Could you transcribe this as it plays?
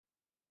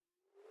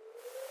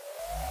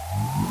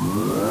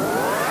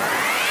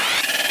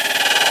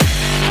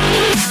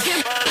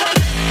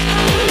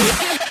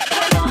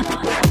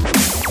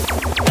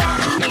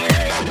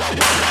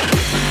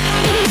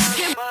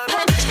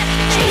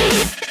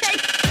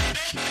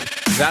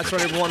That's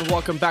right, everyone.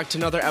 Welcome back to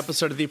another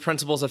episode of the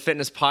Principles of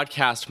Fitness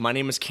podcast. My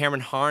name is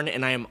Cameron Harn,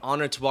 and I am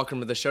honored to welcome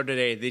to the show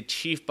today the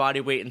Chief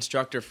Bodyweight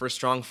Instructor for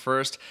Strong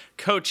First,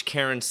 Coach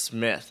Karen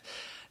Smith.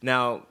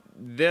 Now,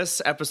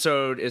 this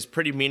episode is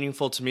pretty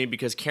meaningful to me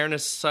because Karen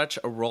is such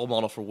a role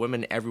model for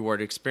women everywhere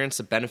to experience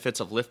the benefits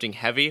of lifting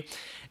heavy,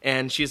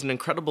 and she's an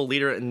incredible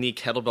leader in the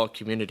kettlebell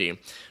community.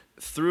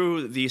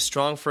 Through the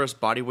Strong First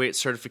Bodyweight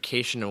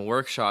certification and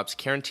workshops,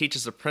 Karen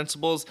teaches the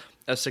principles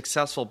of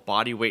successful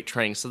bodyweight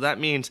training. So that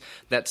means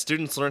that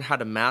students learn how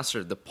to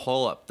master the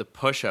pull-up, the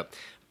push-up,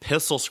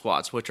 pistol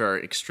squats, which are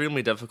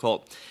extremely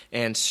difficult,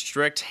 and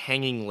strict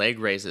hanging leg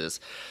raises.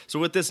 So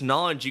with this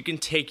knowledge, you can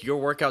take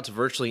your workouts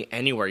virtually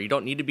anywhere. You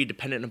don't need to be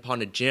dependent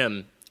upon a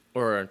gym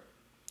or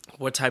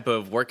what type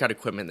of workout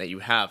equipment that you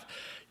have.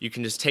 You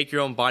can just take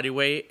your own body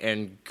weight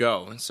and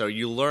go. So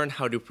you learn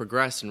how to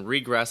progress and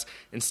regress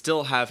and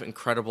still have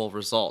incredible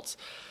results.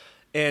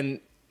 And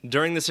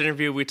during this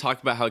interview, we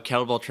talked about how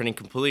kettlebell training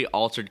completely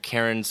altered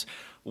Karen's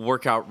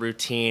workout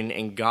routine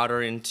and got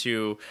her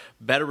into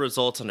better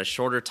results on a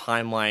shorter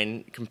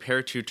timeline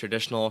compared to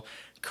traditional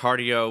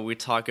cardio. We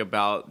talk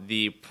about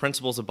the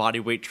principles of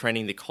bodyweight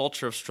training, the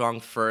culture of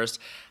Strong First,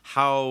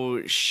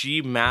 how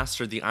she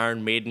mastered the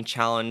Iron Maiden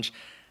challenge,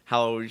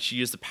 how she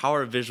used the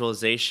power of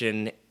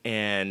visualization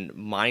and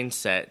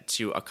mindset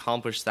to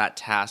accomplish that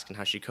task, and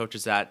how she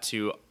coaches that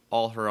to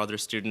all her other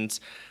students.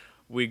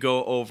 We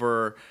go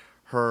over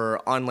her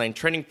online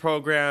training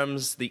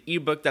programs, the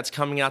ebook that's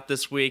coming out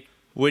this week,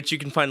 which you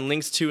can find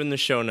links to in the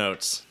show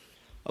notes,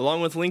 along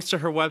with links to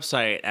her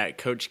website at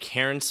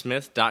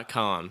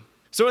CoachKarenSmith.com.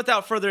 So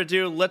without further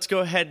ado, let's go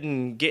ahead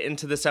and get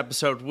into this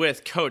episode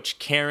with Coach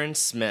Karen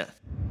Smith.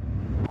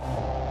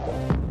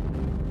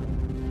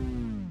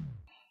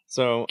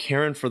 So,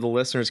 Karen, for the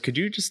listeners, could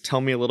you just tell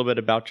me a little bit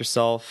about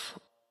yourself?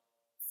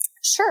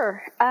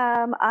 Sure.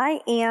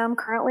 I am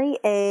currently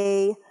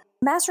a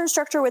master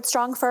instructor with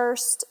Strong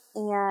First,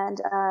 and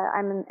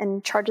I'm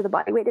in charge of the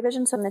bodyweight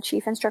division, so I'm the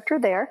chief instructor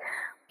there.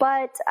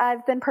 But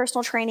I've been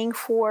personal training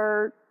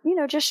for,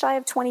 just shy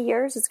of 20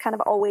 years. It's kind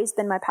of always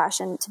been my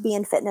passion to be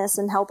in fitness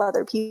and help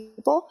other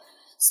people.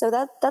 So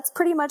that's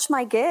pretty much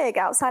my gig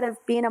outside of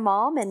being a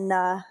mom.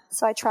 And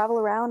so I travel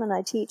around and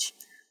I teach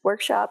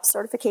workshops,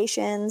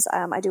 certifications.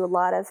 I do a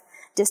lot of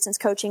distance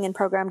coaching and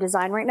program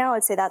design right now.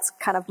 I'd say that's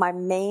kind of my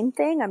main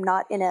thing. I'm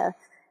not in a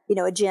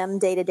gym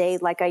day to day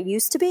like I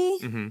used to be,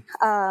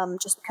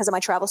 just because of my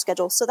travel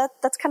schedule. So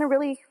that's kind of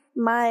really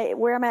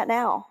where I'm at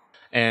now.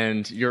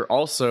 And you're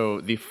also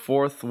the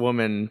fourth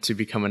woman to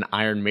become an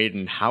Iron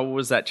Maiden. How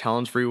was that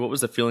challenge for you? What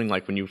was the feeling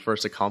like when you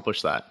first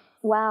accomplished that?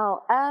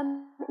 Wow.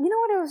 You know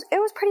what? It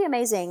was pretty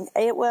amazing.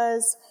 It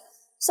was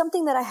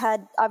something that I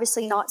had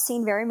obviously not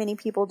seen very many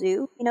people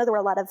do. There were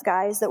a lot of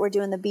guys that were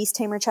doing the Beast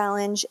Tamer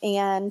Challenge,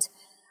 and,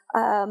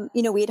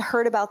 we had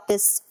heard about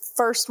this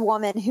first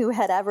woman who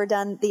had ever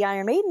done the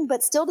Iron Maiden,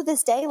 but still to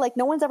this day,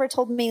 no one's ever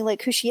told me,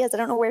 who she is. I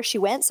don't know where she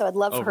went, so I'd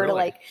love for her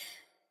to,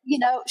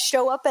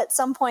 show up at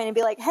some point and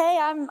be like, hey,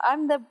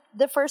 I'm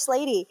the first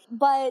lady.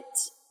 But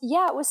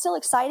yeah, it was still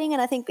exciting.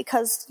 And I think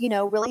because,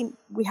 really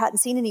we hadn't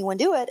seen anyone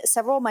do it,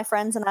 several of my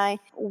friends and I,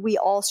 we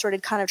all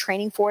started kind of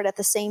training for it at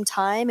the same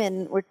time.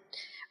 And we're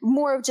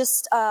more of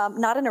just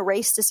not in a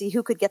race to see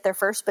who could get there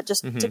first, but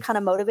just to kind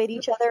of motivate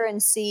each other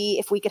and see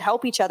if we could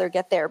help each other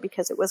get there,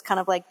 because it was kind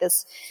of like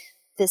this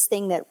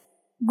thing that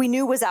we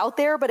knew was out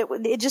there, but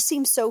it just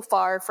seemed so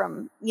far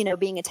from,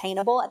 being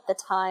attainable at the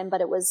time,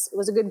 but it was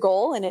a good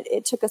goal, and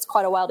it took us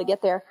quite a while to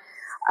get there.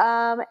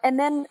 And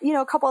then,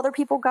 a couple other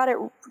people got it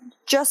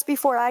just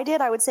before I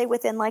did, I would say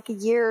within a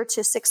year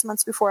to 6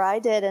 months before I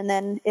did. And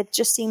then it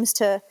just seems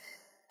to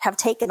have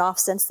taken off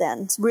since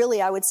then.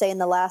 Really, I would say in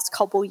the last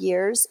couple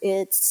years,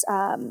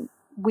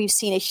 we've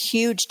seen a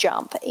huge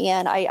jump,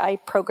 and I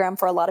program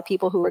for a lot of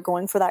people who are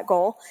going for that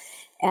goal.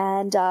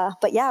 And,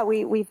 but yeah,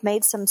 we've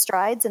made some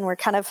strides, and we're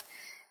kind of,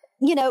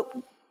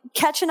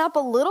 catching up a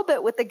little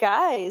bit with the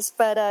guys,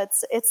 but,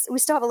 we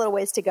still have a little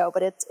ways to go,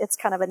 but it's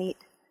kind of a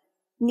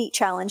neat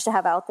challenge to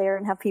have out there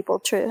and have people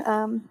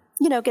to,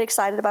 get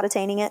excited about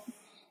attaining it.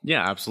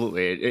 Yeah,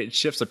 absolutely. It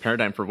shifts the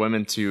paradigm for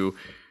women to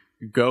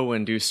go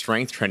and do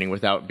strength training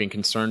without being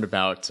concerned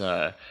about,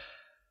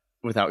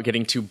 without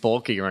getting too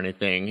bulky or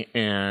anything.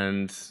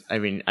 And I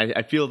mean,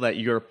 I feel that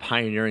you're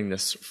pioneering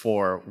this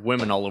for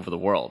women all over the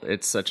world.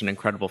 It's such an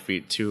incredible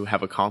feat to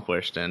have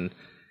accomplished. And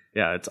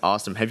yeah, it's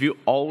awesome. Have you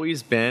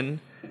always been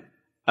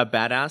a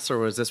badass, or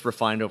was this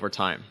refined over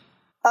time?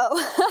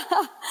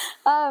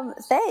 Oh,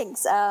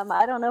 thanks.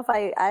 I don't know if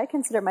I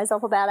consider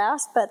myself a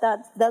badass, but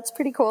that's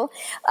pretty cool.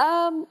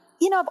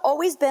 I've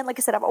always been, like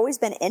I said, I've always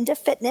been into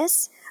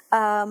fitness.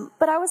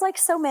 But I was like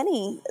so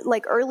many,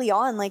 early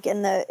on,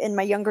 in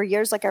my younger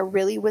years, I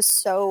really was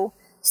so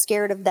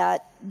scared of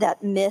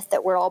that myth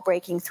that we're all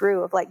breaking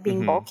through of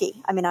being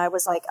bulky. I mean, I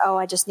was like, oh,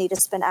 I just need to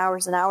spend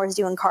hours and hours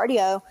doing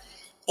cardio.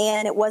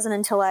 And it wasn't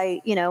until I,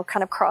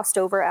 kind of crossed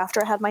over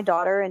after I had my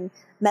daughter and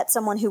met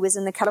someone who was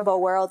in the kettlebell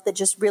world that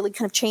just really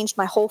kind of changed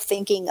my whole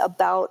thinking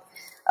about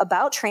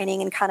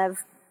training and kind of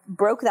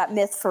broke that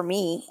myth for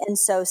me. And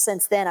so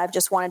since then, I've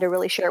just wanted to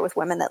really share with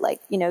women that, like,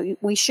 you know,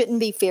 we shouldn't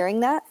be fearing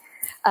that.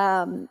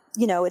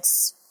 You know,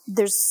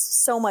 there's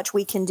so much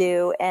we can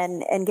do,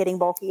 and getting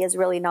bulky is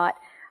really not,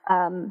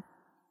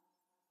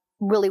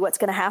 really what's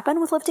going to happen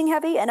with lifting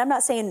heavy. And I'm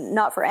not saying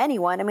not for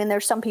anyone. I mean,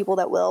 there's some people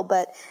that will,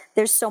 but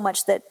there's so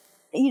much that,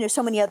 you know,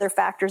 so many other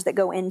factors that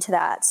go into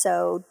that.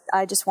 So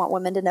I just want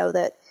women to know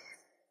that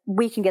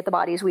we can get the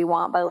bodies we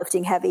want by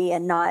lifting heavy,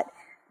 and not,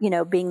 you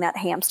know, being that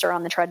hamster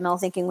on the treadmill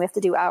thinking we have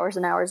to do hours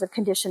and hours of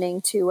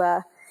conditioning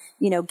to,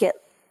 you know, get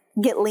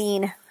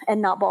lean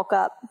and not bulk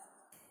up.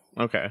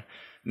 Okay.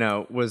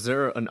 Now, was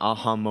there an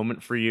aha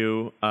moment for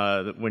you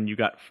when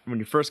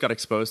you first got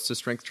exposed to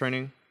strength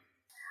training?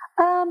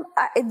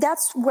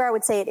 That's where I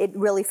would say it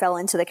really fell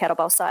into the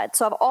kettlebell side.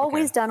 So I've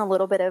always done a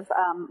little bit of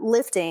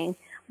lifting,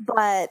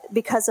 but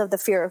because of the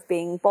fear of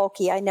being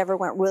bulky, I never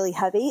went really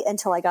heavy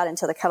until I got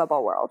into the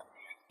kettlebell world.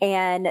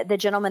 And the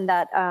gentleman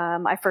that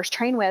I first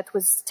trained with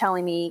was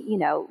telling me, you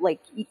know, like,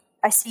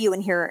 I see you in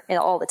here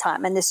all the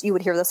time. And this, you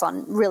would hear this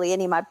on really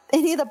any of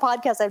the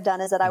podcasts I've done,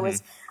 is that I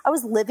was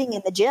living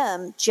in the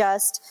gym,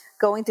 just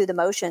going through the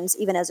motions,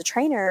 even as a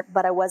trainer,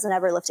 but I wasn't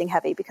ever lifting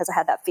heavy because I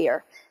had that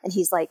fear. And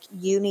he's like,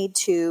 you need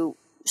to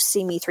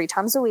see me 3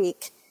 times a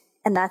week,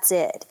 and that's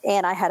it.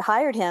 And I had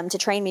hired him to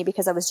train me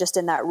because I was just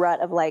in that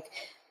rut of, like,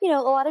 you know,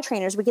 a lot of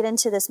trainers, we get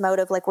into this mode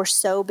of, like, we're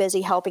so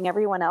busy helping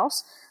everyone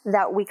else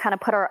that we kind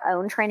of put our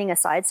own training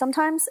aside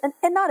sometimes.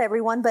 And not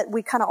everyone, but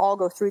we kind of all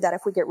go through that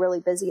if we get really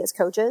busy as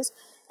coaches.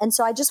 And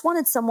so I just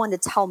wanted someone to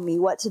tell me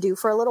what to do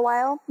for a little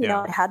while. You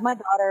know, I had my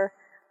daughter.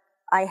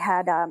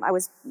 I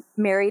was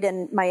married,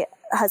 and my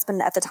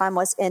husband at the time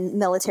was in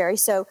military.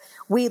 So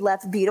we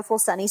left beautiful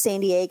sunny San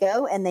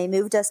Diego, and they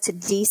moved us to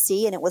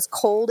DC, and it was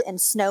cold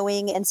and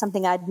snowing and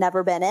something I'd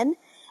never been in.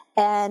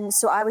 And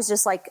so I was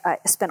just like, I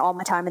spent all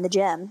my time in the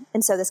gym.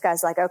 And so this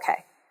guy's like,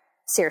 okay,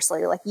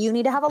 seriously, like, you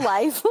need to have a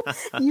life.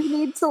 You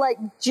need to, like,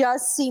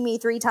 just see me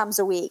 3 times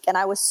a week. And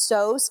I was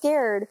so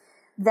scared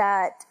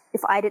that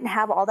if I didn't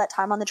have all that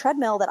time on the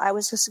treadmill, that I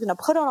was just going to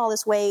put on all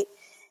this weight.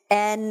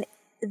 And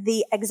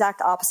the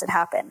exact opposite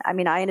happened. I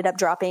mean, I ended up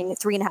dropping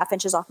 3.5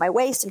 inches off my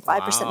waist and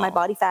 5% of my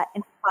body fat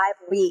in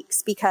 5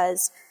 weeks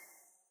because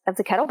of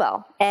the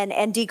kettlebell,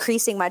 and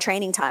decreasing my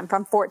training time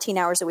from 14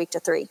 hours a week to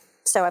 3.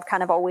 So I've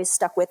kind of always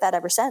stuck with that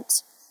ever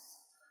since.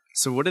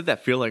 So what did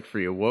that feel like for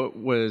you? What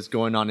was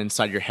going on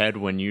inside your head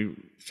when you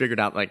figured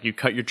out, like, you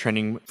cut your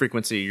training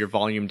frequency, your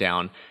volume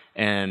down,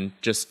 and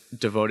just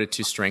devoted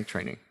to strength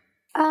training?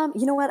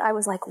 You know what? I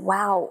was like,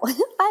 wow,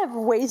 I have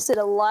wasted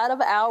a lot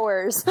of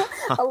hours,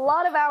 a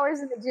lot of hours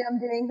in the gym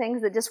doing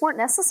things that just weren't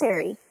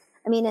necessary.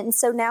 I mean, and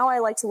so now I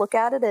like to look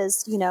at it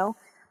as, you know,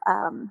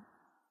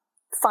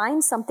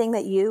 find something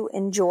that you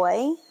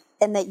enjoy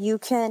and that you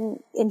can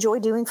enjoy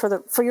doing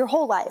for your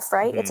whole life,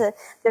 right? Mm-hmm.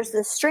 There's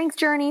the strength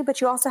journey, but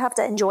you also have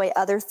to enjoy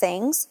other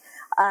things,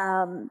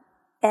 and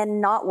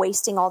not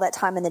wasting all that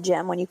time in the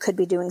gym when you could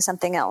be doing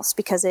something else.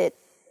 Because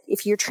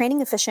if you're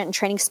training efficient and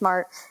training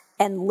smart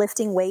and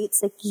lifting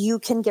weights, like, you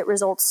can get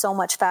results so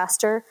much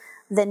faster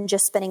than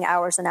just spending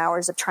hours and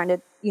hours of trying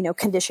to, you know,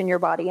 condition your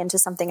body into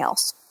something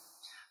else.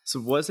 So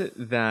was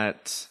it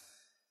that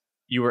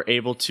you were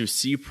able to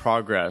see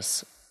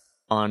progress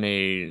on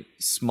a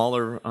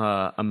smaller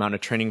amount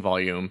of training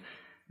volume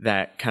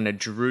that kind of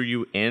drew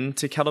you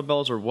into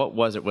kettlebells, or what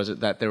was it? Was it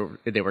that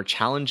they were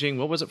challenging?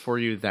 What was it for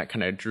you that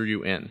kind of drew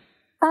you in?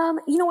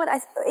 You know what?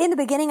 In the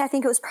beginning, I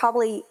think it was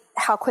probably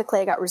how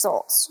quickly I got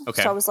results.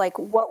 Okay. So I was like,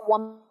 what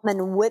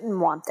woman wouldn't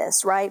want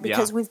this, right?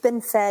 Because we've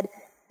been fed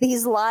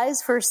these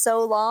lies for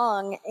so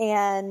long.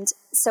 And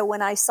so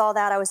when I saw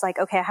that, I was like,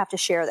 okay, I have to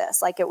share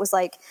this. Like, it was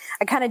like,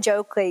 I kind of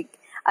joke, like,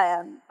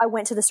 I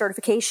went to the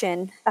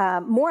certification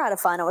more out of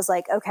fun. I was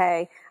like,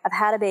 okay, I've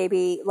had a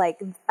baby. Like,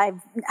 I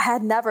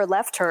had never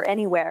left her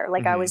anywhere.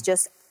 Like, I was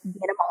just being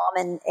a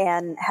mom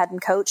and hadn't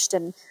coached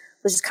and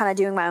was just kind of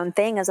doing my own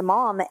thing as a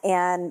mom.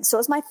 And so it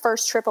was my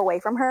first trip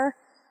away from her.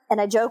 And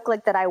I joke,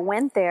 like, that I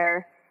went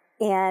there,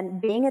 and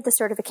being at the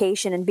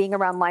certification and being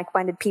around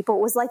like-minded people,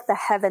 it was like the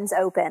heavens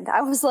opened.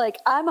 I was like,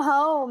 I'm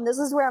home. This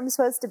is where I'm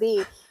supposed to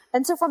be.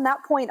 And so from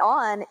that point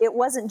on, it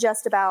wasn't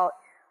just about,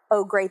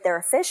 oh, great, they're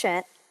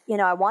efficient. You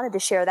know, I wanted to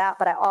share that,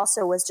 but I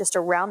also was just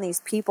around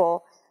these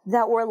people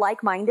that were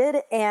like-minded.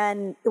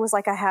 And it was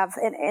like I have,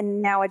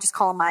 and now I just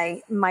call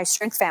them my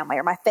strength family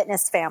or my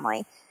fitness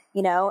family,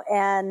 you know,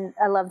 and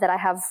I love that I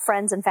have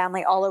friends and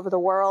family all over the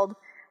world,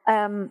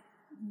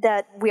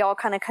 that we all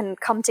kind of can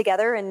come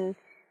together and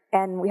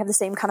we have the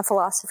same kind of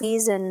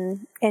philosophies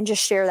and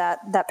just share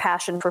that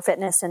passion for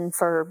fitness and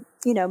for,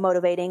 you know,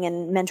 motivating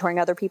and mentoring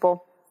other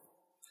people.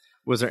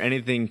 Was there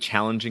anything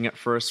challenging at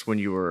first when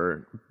you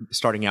were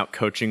starting out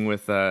coaching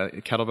with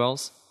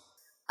kettlebells?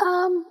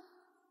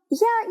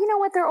 Yeah, you know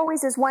what? There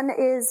always is. One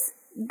is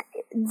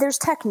there's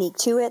technique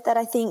to it that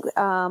I think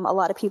a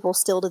lot of people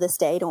still to this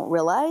day don't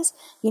realize.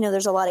 You know,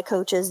 there's a lot of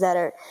coaches that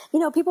are, you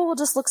know, people will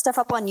just look stuff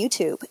up on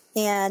YouTube,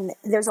 and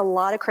there's a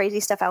lot of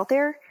crazy stuff out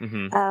there.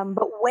 Mm-hmm.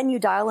 But when you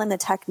dial in the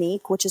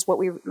technique, which is what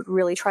we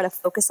really try to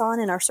focus on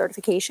in our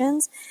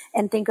certifications,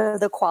 and think of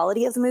the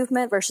quality of the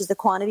movement versus the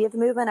quantity of the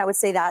movement, I would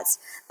say that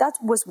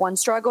was one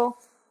struggle.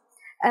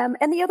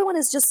 And the other one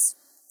is just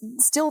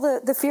still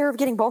the fear of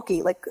getting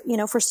bulky. Like,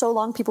 for so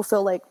long, people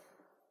feel like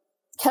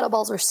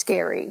kettlebells are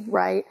scary,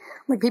 right?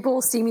 Like, people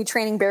will see me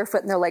training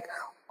barefoot and they're like,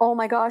 oh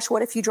my gosh,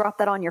 what if you drop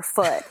that on your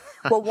foot?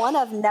 Well, one,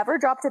 I've never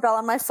dropped a bell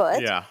on my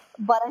foot,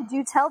 but I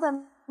do tell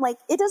them, like,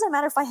 it doesn't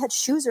matter if I had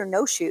shoes or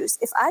no shoes.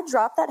 If I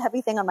drop that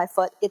heavy thing on my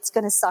foot, it's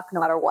going to suck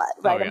no matter what,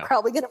 right? I'm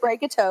probably going to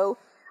break a toe,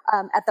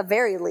 at the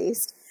very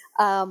least,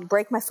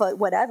 break my foot,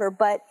 whatever.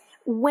 But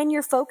when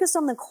you're focused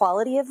on the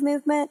quality of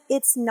movement,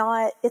 it's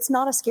not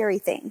a scary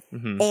thing.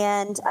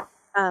 And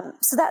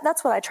so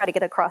that's what I try to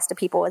get across to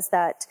people, is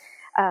that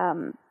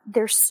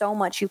there's so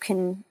much you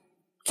can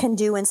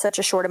do in such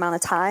a short amount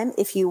of time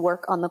if you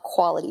work on the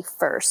quality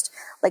first.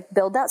 Like,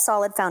 build that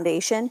solid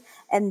foundation,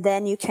 and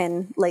then you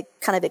can, like,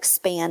 kind of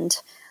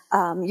expand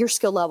your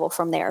skill level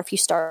from there if you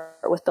start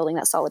with building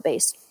that solid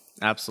base.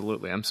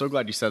 Absolutely. I'm so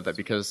glad you said that,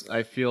 because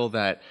I feel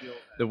that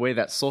the way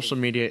that social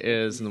media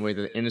is and the way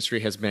the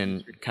industry has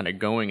been kind of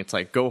going, it's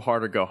like go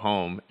hard or go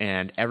home,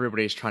 and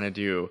everybody's trying to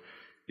do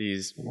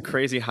these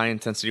crazy high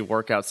intensity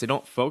workouts. They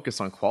don't focus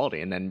on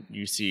quality, and then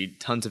you see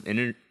tons of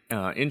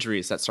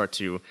injuries that start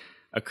to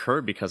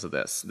occur because of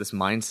this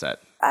mindset.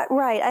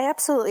 Right. I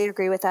absolutely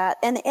agree with that.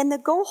 And the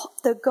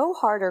go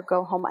hard or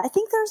go home, I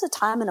think there's a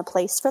time and a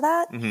place for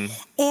that.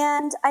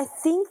 And I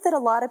think that a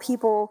lot of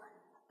people,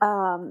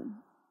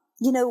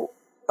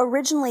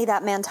 originally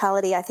that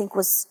mentality, I think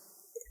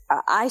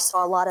I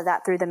saw a lot of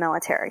that through the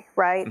military,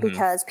 right?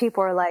 Because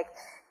people are like,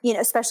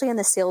 especially in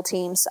the SEAL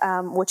teams,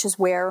 which is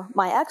where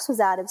my ex was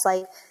at. It's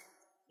like,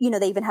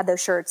 they even had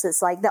those shirts.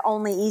 It's like, the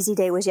only easy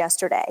day was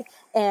yesterday.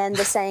 And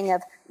the saying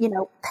of,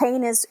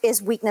 pain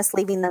is weakness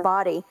leaving the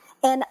body.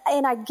 And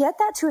I get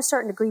that to a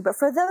certain degree, but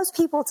for those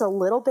people, it's a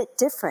little bit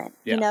different.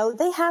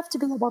 They have to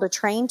be able to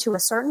train to a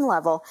certain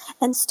level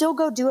and still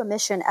go do a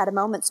mission at a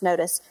moment's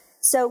notice.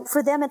 So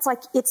for them, it's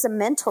like, it's a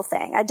mental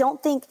thing. I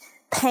don't think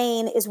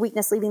pain is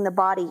weakness leaving the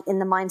body in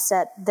the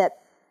mindset that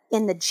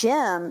in the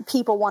gym,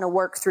 people want to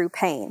work through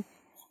pain.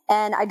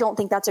 And I don't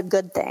think that's a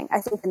good thing.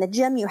 I think in the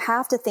gym, you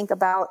have to think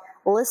about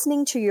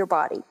listening to your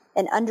body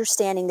and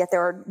understanding that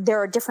there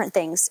are different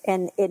things.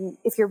 And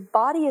if your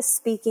body is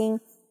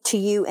speaking to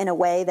you in a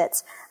way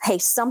that's, hey,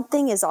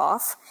 something is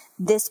off,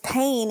 this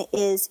pain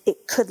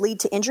it could lead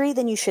to injury,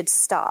 then you should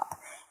stop.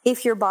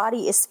 If your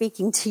body is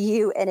speaking to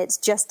you and it's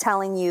just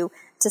telling you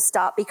to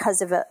stop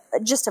because of a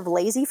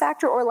lazy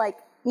factor, or like,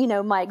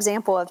 my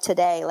example of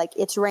today, like,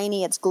 it's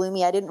rainy, it's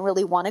gloomy. I didn't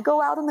really want to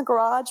go out in the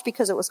garage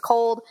because it was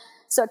cold.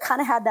 So I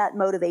kind of had that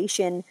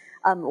motivation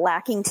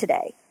lacking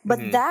today.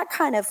 But that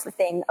kind of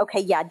thing, okay,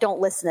 yeah, don't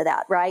listen to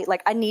that, right?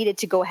 Like, I needed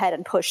to go ahead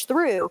and push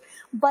through.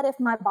 But if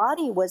my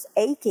body was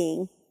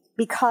aching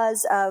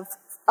because of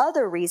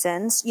other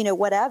reasons,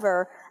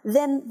 whatever,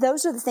 then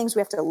those are the things we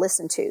have to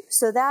listen to.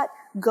 So that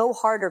go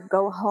hard or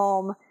go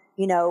home,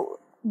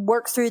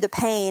 work through the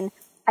pain,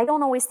 I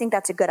don't always think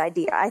that's a good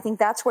idea. I think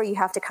that's where you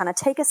have to kind of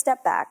take a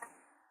step back,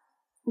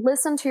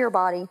 listen to your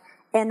body,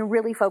 and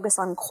really focus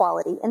on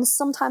quality. And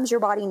sometimes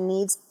your body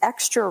needs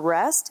extra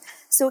rest,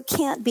 so it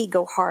can't be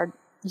go hard,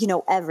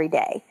 every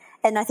day.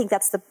 And I think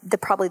that's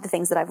probably the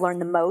things that I've learned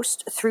the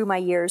most through my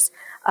years,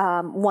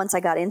 once I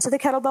got into the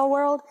kettlebell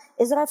world,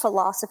 is that our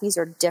philosophies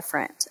are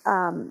different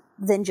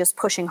than just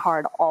pushing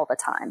hard all the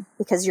time.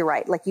 Because you're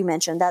right, like you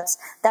mentioned,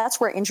 that's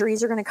where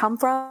injuries are going to come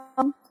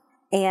from.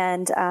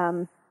 And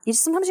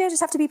sometimes you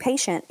just have to be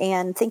patient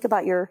and think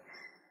about your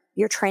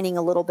training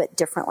a little bit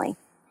differently.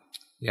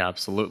 Yeah,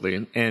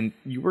 absolutely. And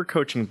you were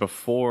coaching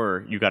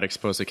before you got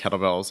exposed to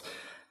kettlebells.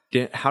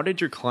 How did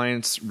your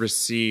clients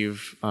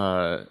receive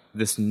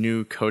this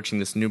new coaching,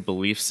 this new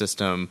belief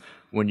system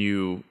when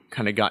you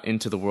kind of got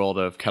into the world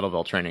of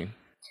kettlebell training?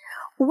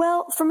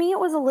 Well, for me, it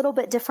was a little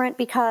bit different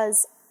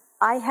because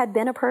I had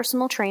been a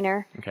personal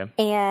trainer,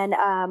 and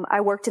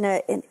I worked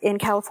in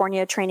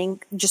California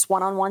training just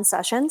one-on-one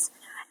sessions.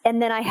 And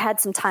then I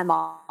had some time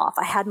off.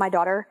 I had my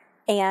daughter,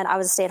 and I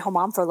was a stay-at-home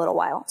mom for a little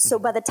while. So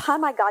by the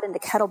time I got into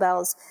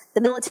kettlebells,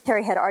 the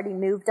military had already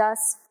moved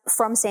us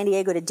from San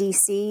Diego to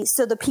DC.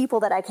 So the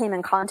people that I came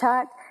in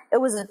contact, it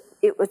was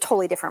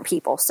totally different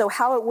people. So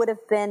how it would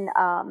have been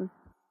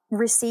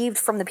received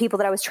from the people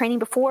that I was training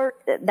before,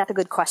 that's a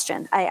good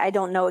question. I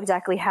don't know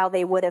exactly how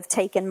they would have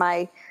taken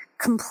my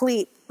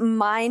complete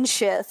mind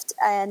shift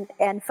and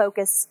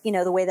focus,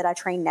 the way that I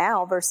train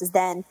now versus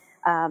then.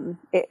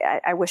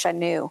 I wish I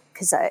knew,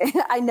 because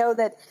I know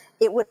that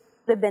it would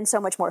have been so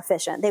much more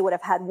efficient. They would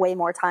have had way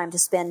more time to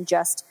spend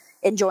just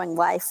enjoying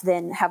life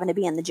than having to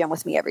be in the gym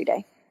with me every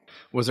day.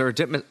 Was there a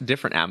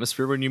different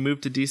atmosphere when you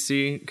moved to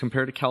DC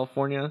compared to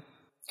California?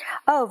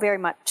 Oh, very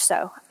much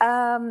so.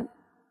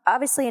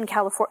 Obviously in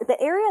California,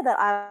 the area that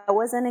I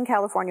was in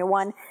California,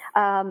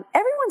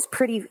 everyone's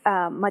pretty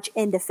much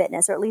into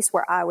fitness, or at least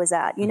where I was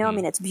at. I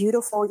mean, it's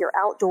beautiful. You're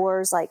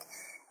outdoors, like,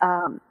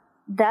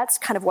 that's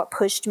kind of what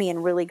pushed me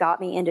and really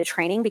got me into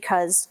training,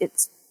 because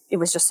it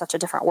was just such a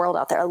different world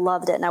out there. I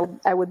loved it. And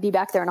I would be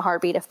back there in a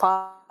heartbeat if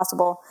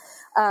possible.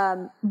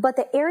 But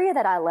the area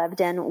that I lived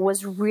in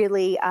was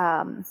really,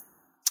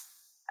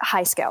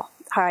 high scale.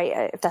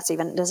 If that's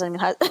even, doesn't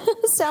even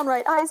sound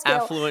right. High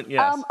scale. Affluent,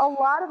 yes. A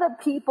lot of the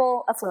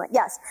people, affluent,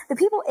 yes. The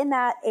people in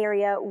that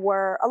area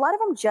a lot of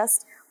them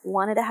just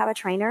wanted to have a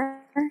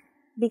trainer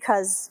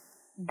because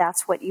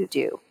that's what you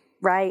do,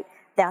 right?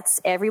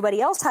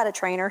 Everybody else had a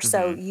trainer,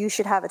 so you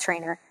should have a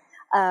trainer.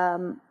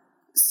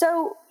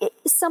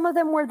 Some of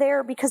them were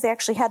there because they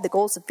actually had the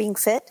goals of being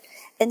fit,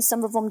 and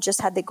some of them just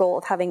had the goal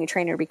of having a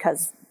trainer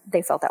because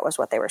they felt that was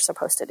what they were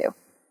supposed to do.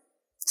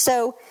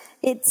 So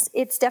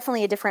it's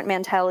definitely a different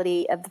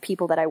mentality of the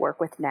people that I work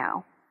with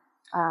now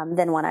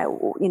than when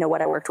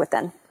what I worked with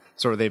then.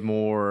 So are they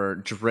more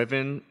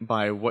driven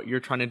by what you're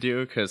trying to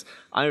do? Because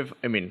I've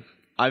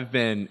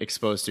been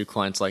exposed to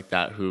clients like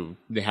that who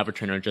they have a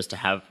trainer just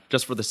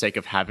for the sake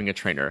of having a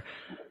trainer.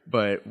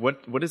 But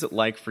what is it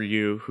like for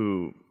you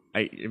who,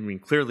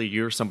 clearly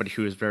you're somebody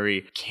who is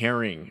very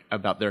caring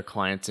about their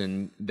clients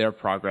and their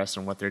progress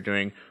and what they're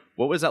doing.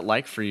 What was that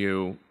like for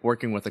you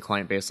working with a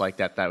client base like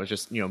that was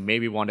just,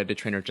 maybe wanted a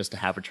trainer just to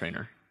have a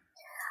trainer?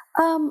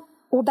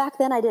 Well, back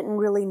then I didn't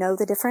really know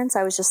the difference.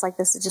 I was just like,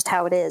 this is just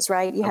how it is,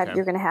 right? You're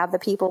going to have the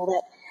people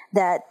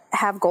that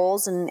have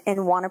goals and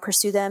want to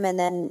pursue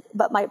them.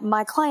 But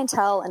my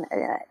clientele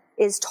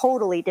is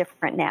totally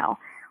different now.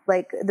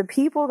 Like the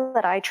people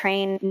that I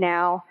train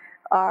now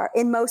are,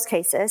 in most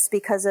cases,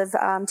 because of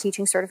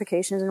teaching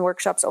certifications and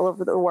workshops all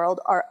over the world,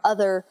 are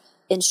other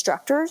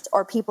instructors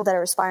or people that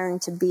are aspiring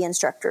to be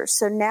instructors.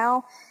 So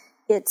now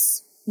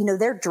it's,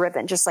 they're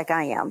driven just like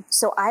I am.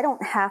 So I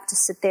don't have to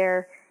sit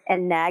there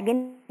and nag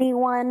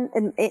anyone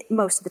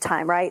most of the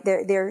time, right?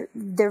 They're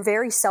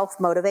very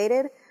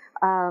self-motivated.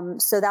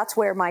 So that's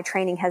where my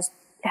training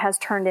has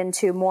turned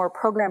into more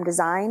program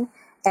design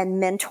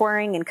and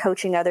mentoring and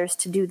coaching others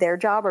to do their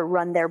job or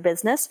run their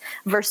business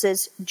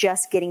versus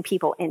just getting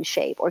people in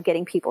shape or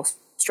getting people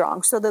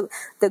strong. So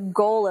the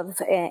goal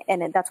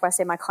and that's why I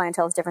say my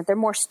clientele is different. They're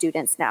more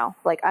students now.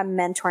 Like I'm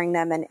mentoring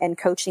them and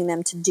coaching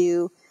them to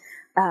do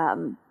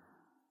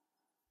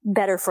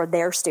better for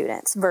their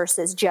students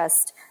versus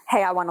just,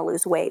 hey, I want to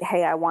lose weight.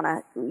 Hey,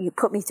 you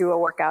put me through a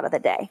workout of the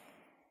day.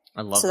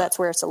 I love so that. That's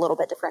where it's a little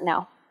bit different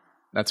now.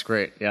 That's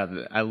great. Yeah.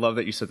 I love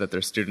that you said that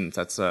they're students.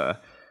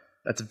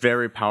 That's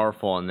very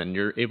powerful. And then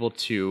you're able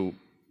to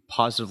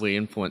positively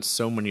influence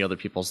so many other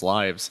people's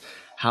lives.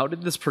 How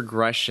did this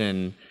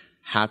progression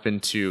happen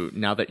to,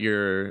 now that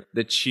you're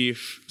the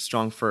chief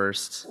Strong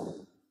First,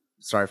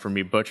 sorry for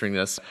me butchering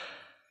this,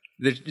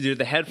 you're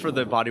the head for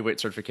the bodyweight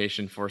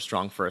certification for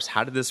Strong First.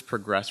 How did this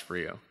progress for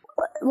you?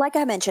 Like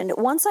I mentioned,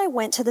 once I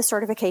went to the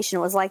certification,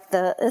 it was like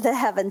the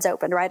heavens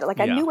opened, right? Like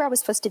I knew where I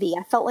was supposed to be.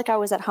 I felt like I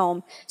was at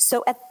home.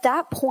 So at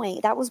that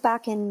point, that was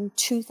back in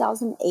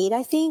 2008,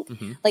 I think.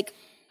 Mm-hmm. Like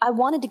I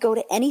wanted to go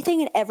to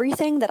anything and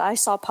everything that I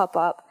saw pop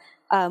up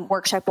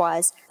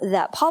workshop-wise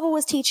that Pavel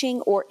was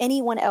teaching or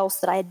anyone else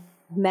that I had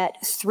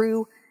met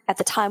through at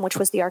the time, which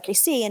was the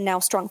RKC and now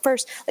Strong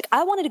First. Like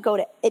I wanted to go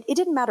to it. It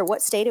didn't matter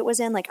what state it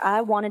was in. Like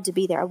I wanted to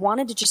be there. I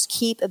wanted to just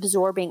keep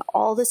absorbing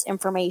all this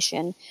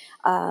information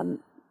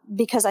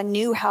because I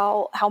knew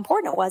how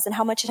important it was and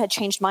how much it had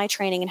changed my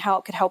training and how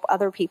it could help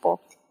other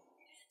people.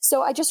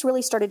 So I just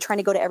really started trying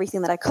to go to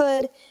everything that I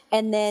could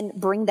and then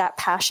bring that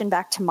passion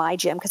back to my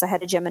gym because I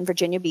had a gym in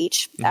Virginia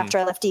Beach. Mm-hmm. After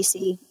I left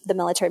DC, the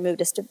military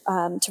moved us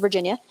to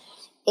Virginia.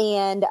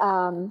 And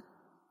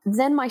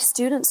then my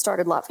students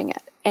started loving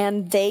it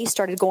and they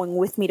started going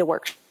with me to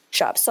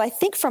workshops. So I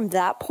think from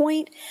that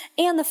point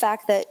and the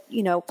fact that,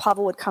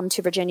 Pavel would come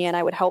to Virginia and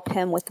I would help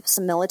him with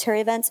some military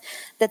events,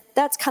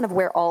 that's kind of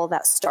where all of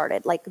that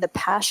started. Like the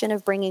passion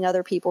of bringing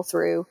other people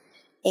through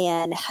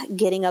and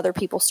getting other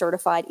people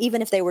certified,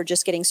 even if they were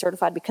just getting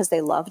certified because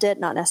they loved it,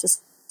 not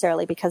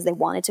necessarily because they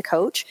wanted to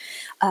coach.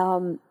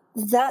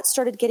 That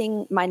started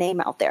getting my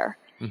name out there.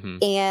 Mm-hmm.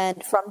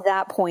 And from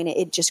that point,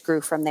 it just grew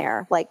from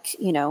there. Like,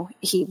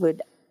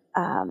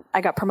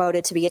 I got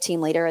promoted to be a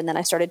team leader and then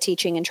I started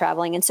teaching and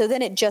traveling. And so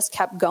then it just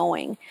kept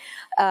going.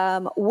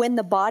 When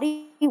the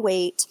body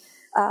weight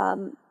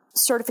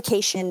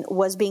certification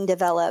was being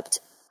developed,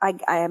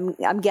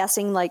 I'm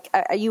guessing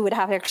you would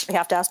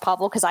have to ask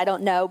Pavel because I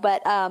don't know,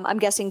 but I'm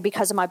guessing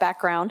because of my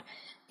background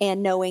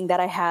and knowing that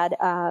I had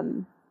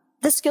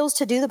the skills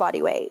to do the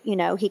body weight,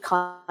 he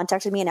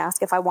contacted me and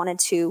asked if I wanted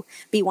to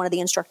be one of the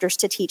instructors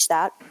to teach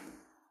that.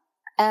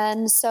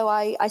 And so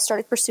I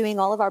started pursuing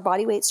all of our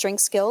body weight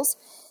strength skills,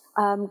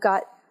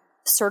 got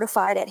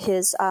certified at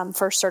his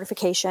first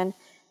certification.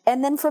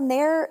 And then from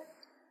there,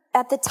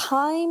 at the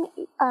time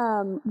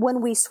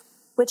when we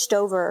switched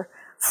over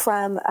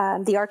from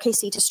the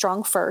RKC to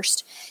Strong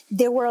First,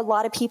 there were a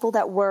lot of people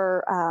that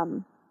were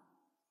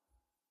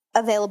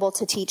available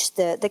to teach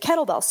the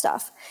kettlebell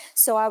stuff.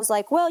 So I was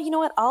like, well, you know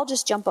what? I'll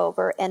just jump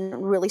over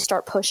and really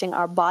start pushing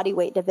our body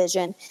weight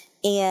division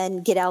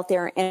and get out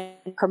there and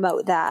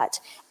promote that.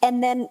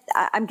 And then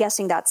I'm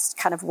guessing that's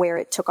kind of where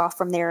it took off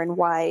from there and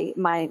why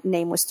my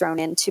name was thrown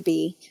in to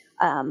be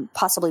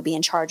possibly be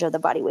in charge of the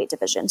body weight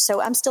division.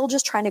 So I'm still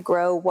just trying to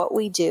grow what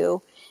we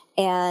do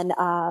and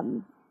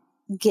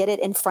get it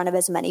in front of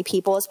as many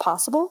people as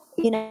possible.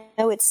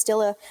 It's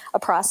still a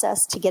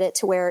process to get it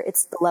to where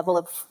it's the level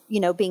of,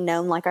 being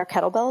known like our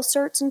kettlebell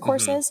certs and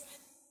courses.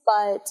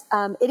 But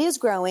it is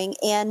growing,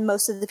 and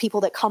most of the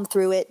people that come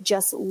through it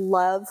just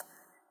love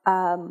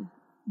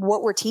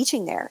what we're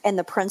teaching there and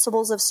the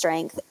principles of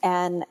strength.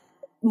 And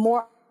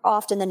more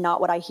often than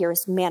not, what I hear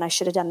is, man, I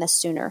should have done this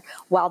sooner.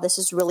 Wow, this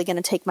is really going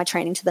to take my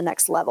training to the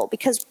next level,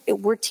 because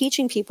we're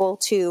teaching people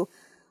to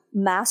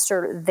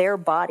master their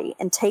body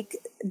and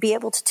be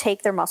able to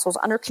take their muscles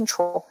under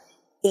control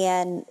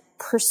and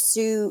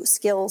pursue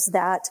skills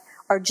that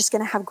are just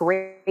going to have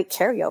great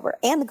carryover.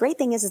 And the great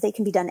thing is they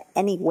can be done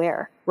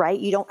anywhere, right?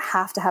 You don't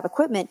have to have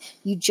equipment.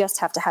 You just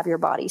have to have your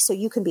body. So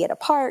you can be at a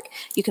park,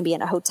 you can be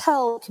in a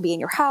hotel, you can be in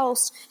your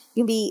house,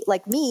 you can be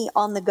like me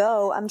on the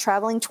go. I'm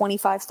traveling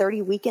 25,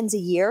 30 weekends a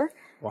year.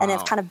 Wow. And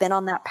I've kind of been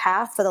on that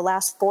path for the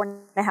last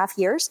 4.5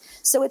 years.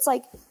 So it's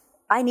like,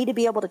 I need to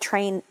be able to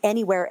train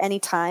anywhere,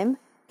 anytime,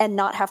 and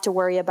not have to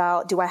worry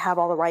about, do I have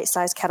all the right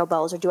size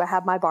kettlebells, or do I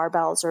have my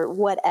barbells, or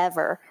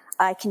whatever.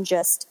 I can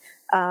just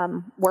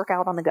work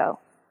out on the go.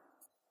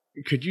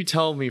 Could you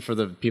tell me, for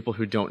the people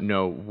who don't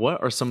know,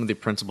 what are some of the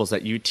principles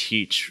that you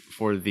teach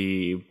for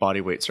the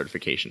bodyweight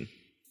certification?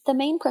 The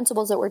main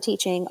principles that we're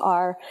teaching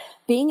are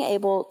being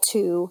able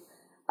to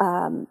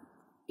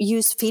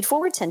use feed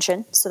forward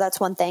tension. So that's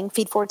one thing.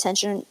 Feed forward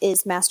tension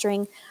is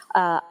mastering,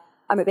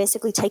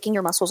 basically taking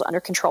your muscles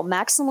under control,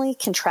 maximally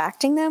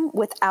contracting them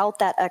without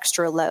that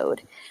extra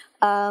load.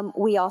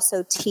 We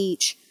also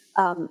teach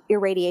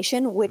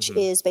irradiation, which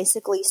is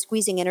basically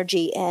squeezing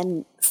energy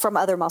in from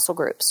other muscle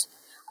groups.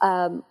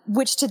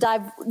 Which, to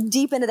dive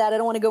deep into that, I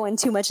don't want to go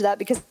into too much of that,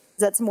 because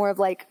that's more of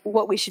like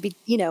what we should be,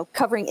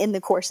 covering in the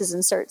courses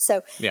and certs.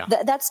 So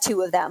that's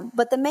two of them.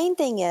 But the main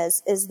thing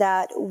is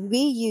that we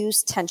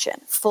use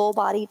tension, full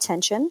body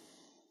tension,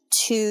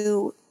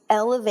 to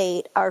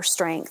elevate our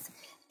strength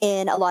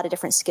in a lot of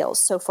different skills.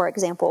 So for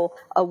example,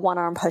 a one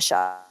arm push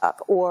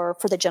up, or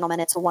for the gentleman,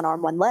 it's a one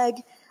arm, one leg.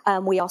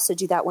 We also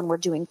do that when we're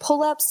doing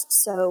pull-ups.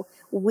 So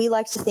we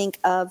like to think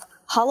of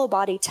hollow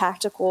body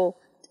tactical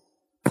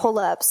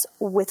pull-ups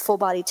with full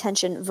body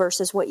tension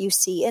versus what you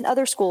see in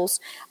other schools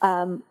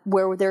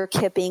where they're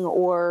kipping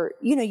or,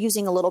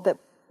 using a little bit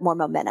more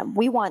momentum.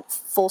 We want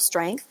full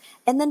strength.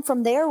 And then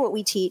from there, what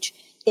we teach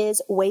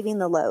is waiving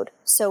the load.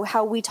 So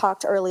how we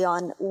talked early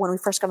on when we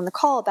first got on the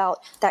call about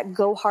that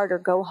go hard or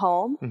go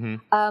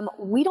home,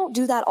 we don't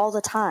do that all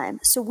the time.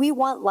 So we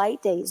want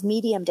light days,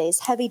 medium days,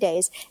 heavy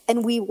days,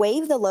 and we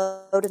waive the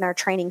load in our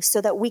training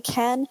so that we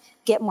can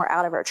get more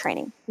out of our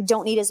training. We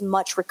don't need as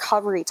much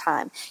recovery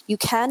time. You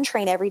can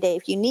train every day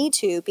if you need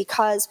to,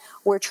 because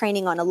we're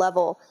training on a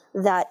level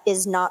that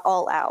is not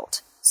all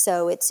out.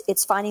 So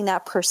it's finding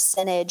that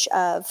percentage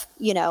of,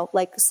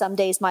 like some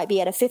days might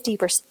be at a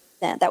 50%.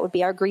 That would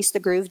be our grease the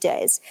groove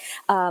days,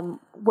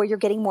 where you're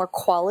getting more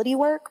quality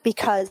work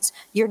because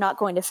you're not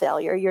going to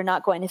failure. You're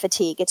not going to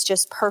fatigue. It's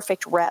just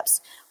perfect reps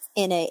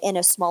in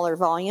a smaller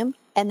volume.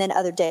 And then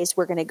other days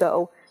we're going to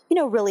go,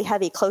 really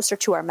heavy, closer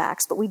to our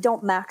max, but we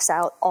don't max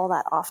out all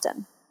that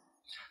often.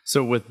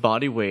 So with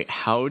body weight,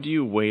 how do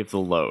you waive the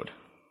load?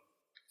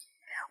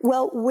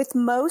 Well, with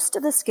most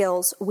of the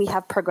skills, we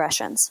have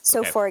progressions.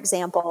 So for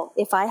example,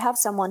 if I have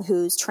someone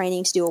who's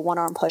training to do a one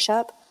arm push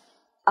up,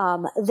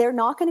 they're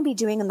not going to be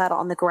doing that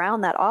on the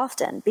ground that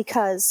often,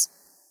 because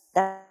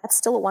that's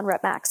still a 1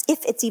 rep max.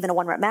 If it's even a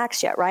 1 rep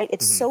max yet, right?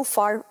 It's so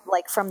far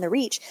from the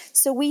reach.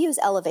 So we use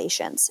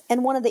elevations.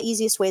 And one of the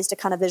easiest ways to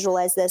kind of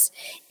visualize this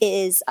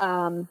is,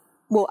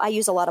 I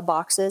use a lot of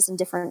boxes and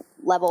different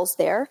levels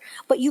there,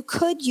 but you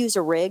could use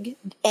a rig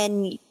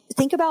and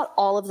think about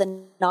all of the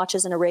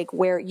notches in a rig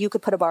where you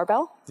could put a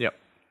barbell. Yep.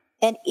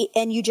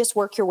 And you just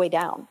work your way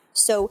down.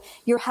 So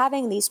you're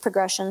having these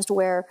progressions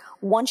where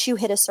once you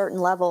hit a certain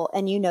level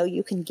and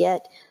you can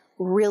get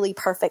really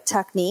perfect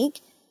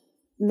technique,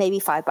 maybe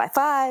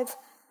 5x5,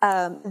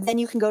 then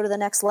you can go to the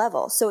next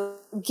level. So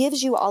it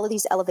gives you all of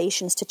these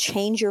elevations to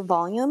change your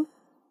volume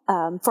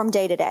from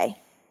day to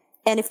day.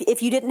 And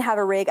if you didn't have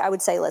a rig, I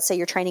would say, let's say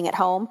you're training at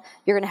home,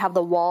 you're going to have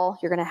the wall,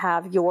 you're going to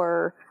have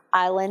your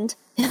island,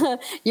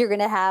 you're going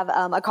to have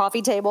a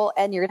coffee table,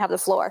 and you're going to have the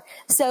floor.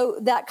 So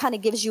that kind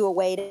of gives you a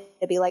way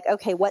to be like,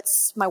 okay,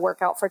 what's my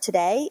workout for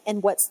today?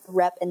 And what's the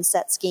rep and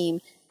set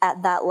scheme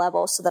at that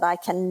level so that I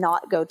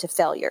cannot go to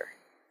failure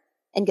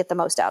and get the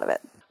most out of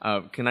it?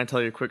 Can I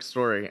tell you a quick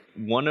story?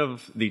 One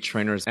of the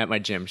trainers at my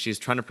gym, she's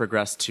trying to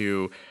progress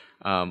to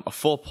a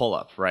full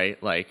pull-up,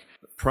 right? Like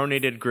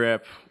pronated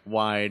grip,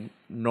 wide,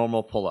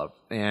 normal pull-up.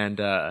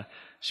 And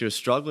she was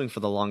struggling for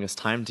the longest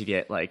time to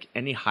get like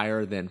any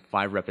higher than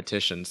 5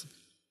 repetitions.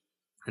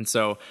 And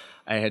so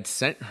I had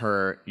sent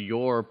her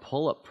your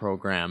pull-up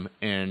program,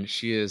 and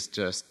she is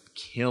just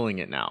killing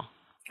it now.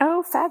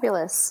 Oh,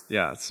 fabulous.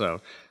 Yeah, so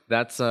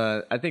that's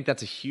I think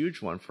that's a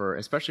huge one,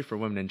 especially for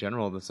women in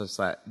general. This is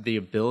that the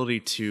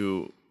ability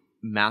to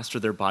master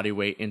their body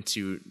weight and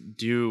to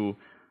do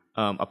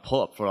a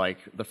pull-up for like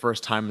the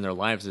first time in their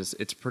lives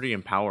it's pretty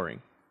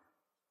empowering.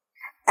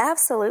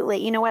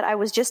 Absolutely. You know what? I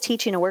was just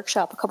teaching a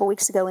workshop a couple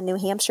weeks ago in New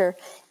Hampshire,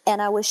 and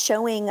I was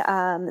showing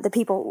the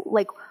people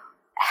like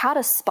how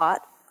to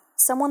spot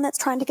someone that's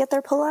trying to get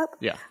their pull up.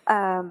 Yeah.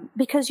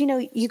 Because, you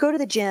know, you go to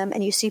the gym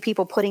and you see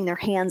people putting their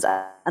hands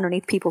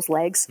underneath people's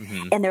legs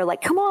and they're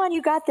like, come on,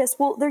 you got this.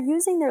 Well, they're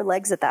using their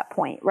legs at that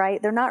point,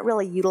 right? They're not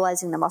really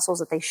utilizing the muscles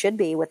that they should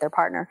be with their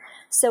partner.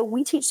 So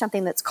we teach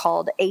something that's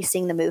called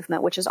acing the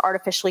movement, which is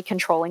artificially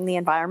controlling the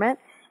environment.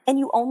 And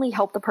you only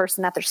help the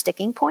person at their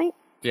sticking point.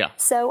 Yeah.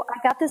 So I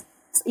got this,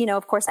 you know,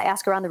 of course I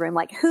ask around the room,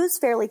 like, who's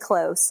fairly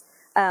close,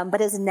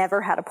 but has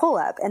never had a pull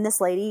up? And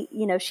this lady,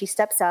 you know, she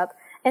steps up.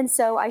 And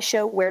so I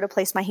show where to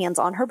place my hands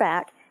on her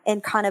back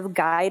and kind of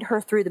guide her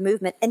through the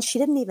movement. And she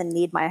didn't even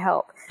need my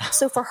help.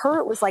 So for her,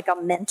 it was like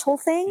a mental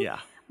thing. Yeah.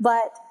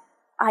 But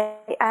I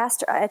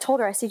asked her, I told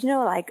her, I said, you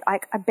know, like I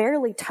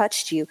barely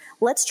touched you.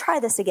 Let's try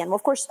this again. Well,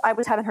 of course, I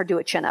was having her do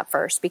a chin up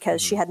first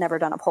because she had never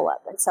done a pull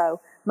up. And so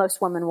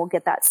most women will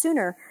get that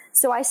sooner.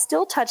 So I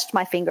still touched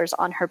my fingers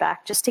on her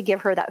back just to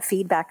give her that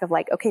feedback of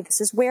like, okay, this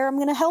is where I'm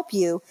going to help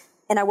you.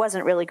 And I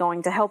wasn't really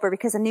going to help her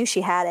because I knew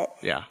she had it.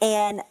 Yeah.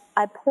 And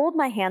I pulled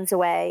my hands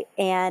away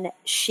and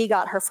she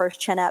got her first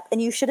chin up,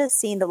 and you should have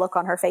seen the look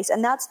on her face.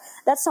 And that's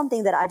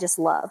something that I just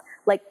love.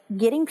 Like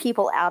getting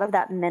people out of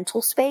that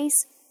mental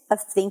space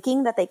of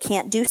thinking that they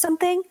can't do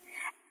something.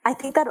 I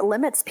think that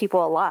limits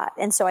people a lot.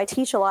 And so I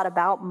teach a lot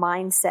about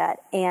mindset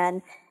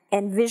and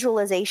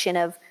visualization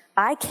of,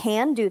 I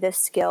can do this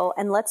skill,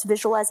 and let's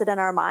visualize it in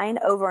our mind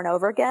over and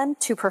over again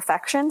to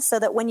perfection so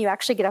that when you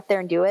actually get up there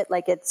and do it,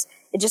 like it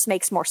just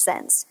makes more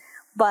sense.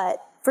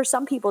 But for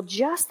some people,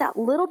 just that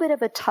little bit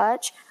of a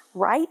touch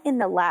right in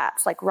the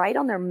lats, like right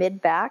on their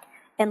mid back,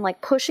 and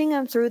like pushing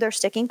them through their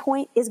sticking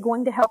point is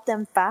going to help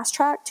them fast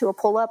track to a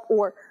pull up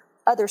or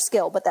other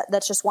skill. But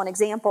that's just one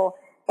example.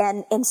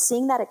 And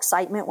seeing that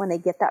excitement when they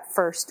get that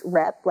first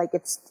rep,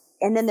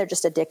 and then they're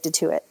just addicted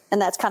to it.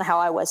 And that's kind of how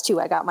I was too.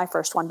 I got my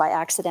first one by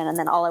accident, and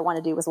then all I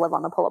wanted to do was live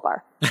on the pull-up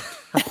bar.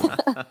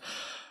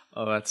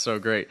 Oh, that's so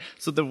great.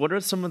 So then what are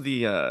some of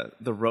the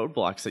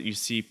roadblocks that you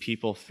see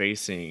people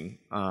facing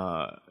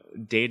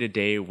day to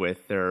day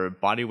with their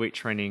body weight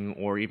training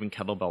or even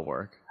kettlebell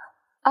work?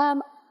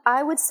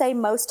 I would say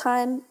most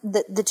time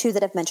the two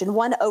that I've mentioned.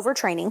 One,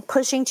 overtraining,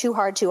 pushing too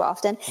hard too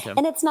often. Okay.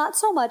 And it's not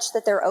so much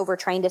that they're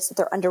overtrained, it's that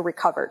they're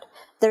under-recovered.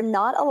 They're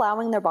not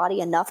allowing their body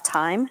enough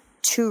time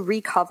to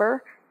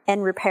recover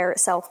and repair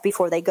itself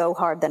before they go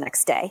hard the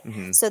next day.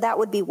 Mm-hmm. So that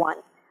would be one.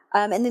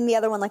 And then the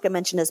other one, like I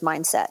mentioned, is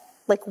mindset.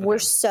 Like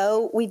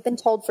we've been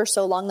told for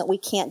so long that we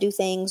can't do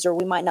things, or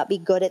we might not be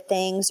good at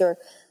things, or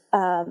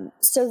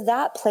so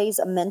that plays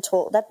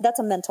that's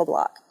a mental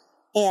block.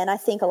 And I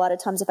think a lot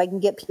of times if I can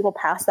get people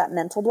past that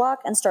mental block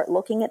and start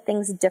looking at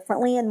things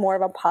differently and more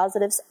of a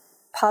positive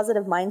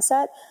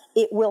mindset,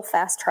 it will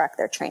fast track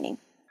their training.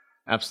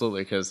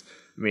 Absolutely, because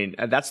I mean,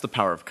 that's the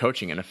power of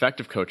coaching and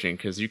effective coaching,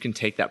 because you can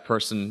take that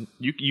person,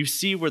 you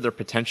see where their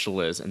potential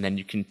is, and then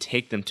you can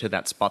take them to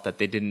that spot that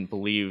they didn't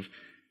believe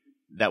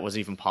that was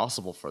even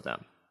possible for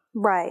them.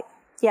 Right.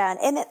 Yeah.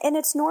 And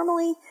it's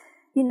normally,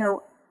 you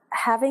know,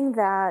 having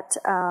that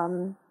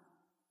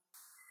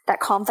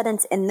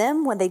confidence in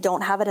them when they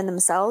don't have it in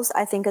themselves,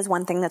 I think is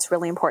one thing that's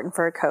really important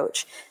for a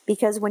coach,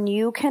 because when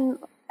you can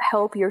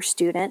help your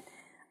student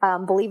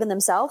believe in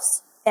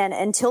themselves, and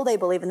until they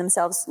believe in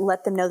themselves,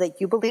 let them know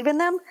that you believe in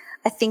them,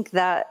 I think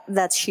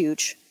that's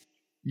huge.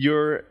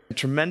 You're a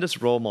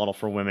tremendous role model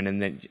for women,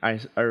 and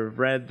that I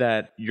read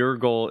that your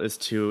goal is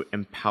to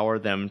empower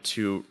them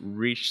to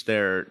reach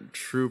their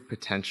true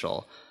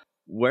potential.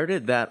 Where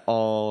did that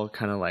all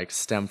kind of like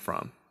stem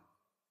from?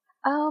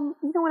 You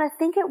know what? I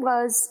think it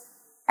was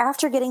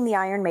after getting the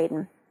Iron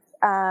Maiden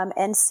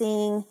and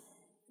seeing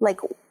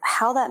like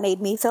how that made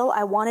me feel.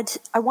 I wanted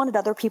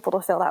other people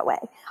to feel that way.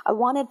 I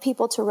wanted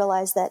people to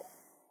realize that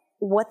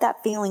what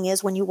that feeling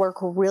is when you work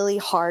really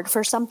hard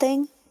for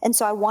something. And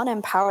so I want to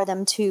empower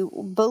them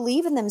to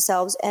believe in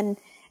themselves and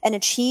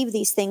achieve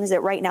these things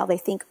that right now they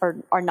think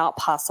are not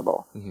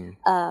possible.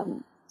 Mm-hmm.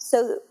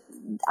 So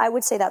I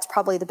would say that's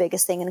probably the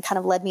biggest thing, and kind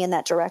of led me in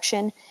that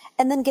direction.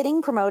 And then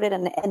getting promoted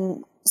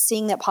and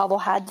seeing that Pavel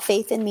had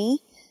faith in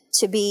me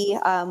to be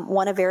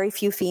one of very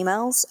few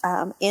females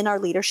in our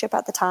leadership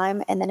at the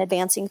time, and then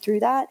advancing through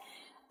that.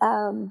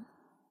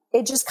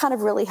 It just kind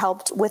of really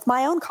helped with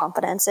my own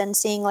confidence and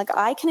seeing like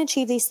I can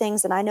achieve these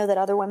things, and I know that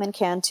other women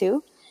can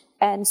too.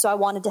 And so I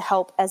wanted to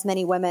help as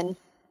many women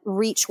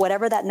reach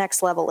whatever that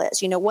next level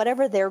is. You know,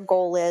 whatever their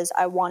goal is,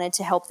 I wanted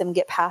to help them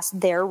get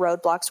past their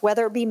roadblocks,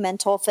 whether it be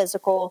mental,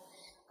 physical,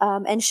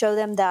 and show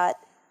them that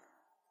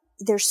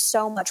there's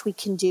so much we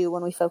can do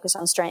when we focus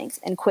on strength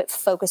and quit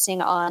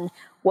focusing on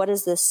what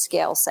does this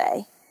scale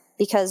say?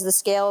 Because the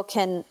scale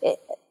can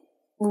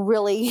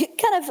really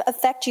kind of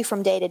affect you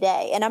from day to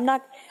day. And I'm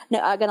not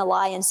going to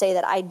lie and say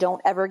that I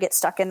don't ever get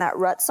stuck in that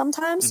rut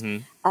sometimes.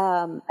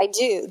 Mm-hmm. I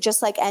do,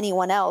 just like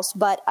anyone else,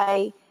 but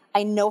I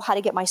know how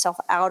to get myself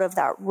out of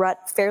that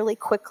rut fairly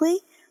quickly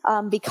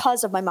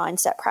because of my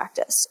mindset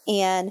practice.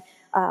 And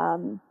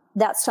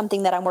that's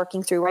something that I'm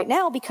working through right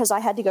now because I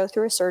had to go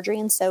through a surgery.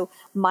 And so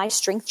my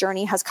strength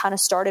journey has kind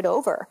of started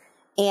over.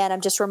 And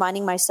I'm just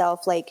reminding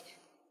myself, like,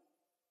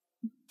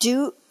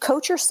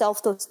 coach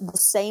yourself the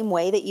same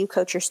way that you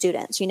coach your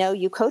students. You know,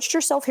 you coached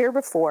yourself here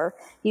before.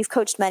 You've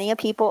coached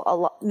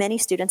many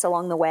students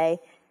along the way,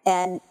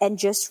 and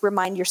just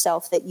remind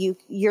yourself that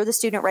you're the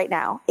student right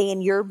now,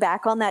 and you're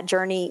back on that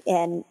journey,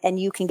 and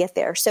you can get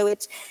there. So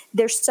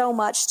there's so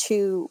much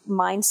to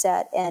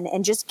mindset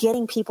and just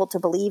getting people to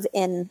believe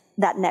in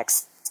that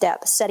next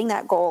step, setting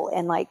that goal,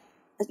 and, like,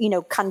 you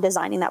know, kind of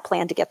designing that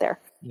plan to get there.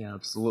 Yeah,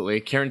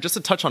 absolutely. Karen, just to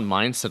touch on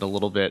mindset a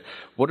little bit,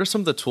 what are some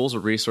of the tools or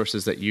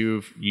resources that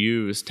you've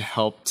used to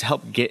help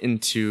get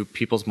into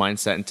people's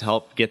mindset and to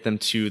help get them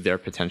to their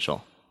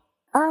potential?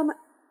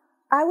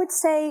 I would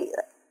say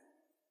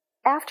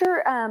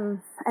after,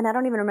 and I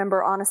don't even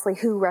remember honestly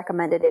who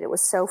recommended it. It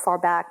was so far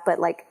back, but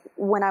like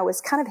when I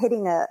was kind of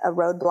hitting a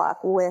roadblock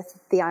with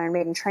the Iron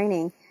Maiden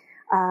training,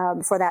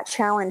 for that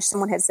challenge,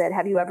 someone had said,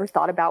 have you ever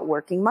thought about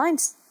working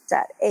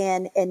mindset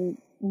and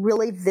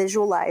really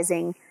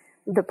visualizing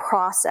the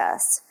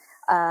process?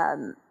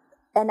 And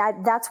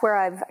that's where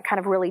I've kind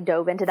of really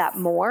dove into that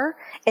more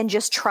and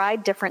just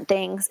tried different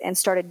things and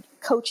started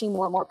coaching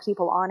more and more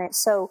people on it.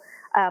 So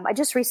I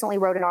just recently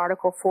wrote an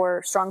article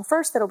for Strong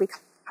First that'll be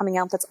coming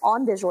out that's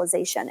on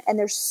visualization. And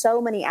there's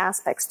so many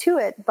aspects to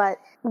it, but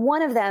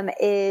one of them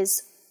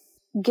is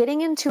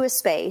getting into a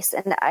space,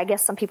 and I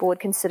guess some people would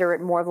consider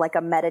it more of like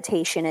a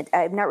meditation.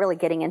 I'm not really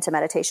getting into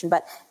meditation,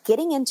 but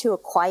getting into a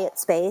quiet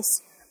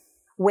space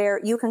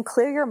where you can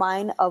clear your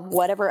mind of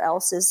whatever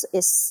else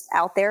is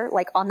out there,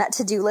 like on that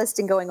to-do list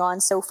and going on.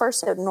 So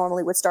first, it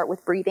normally would start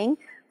with breathing,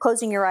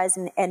 closing your eyes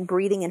and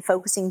breathing and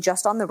focusing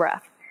just on the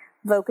breath.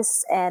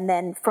 Focus, and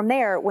then from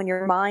there, when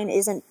your mind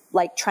isn't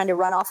like trying to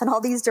run off in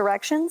all these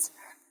directions,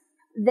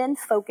 then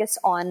focus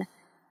on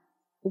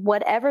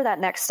whatever that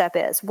next step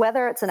is,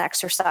 whether it's an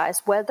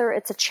exercise, whether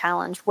it's a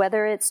challenge,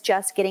 whether it's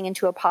just getting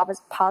into a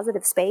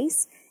positive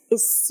space,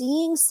 is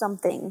seeing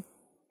something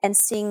and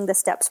seeing the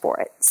steps for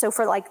it. So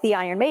for like the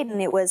Iron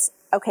Maiden, it was,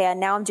 okay, and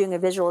now I'm doing a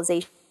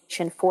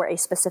visualization for a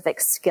specific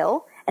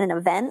skill and an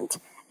event.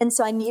 And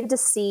so I needed to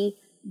see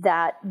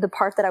that the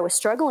part that I was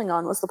struggling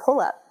on was the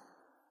pull-up.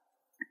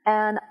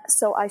 And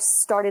so I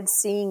started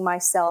seeing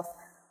myself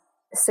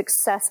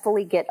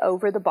successfully get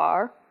over the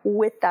bar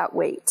with that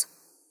weight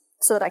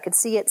so that I could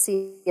see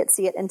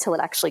it until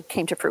it actually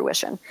came to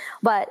fruition.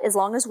 But as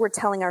long as we're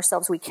telling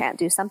ourselves we can't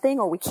do something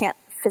or we can't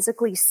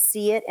physically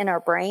see it in our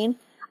brain,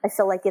 I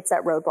feel like it's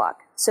that roadblock.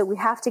 So we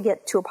have to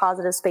get to a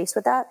positive space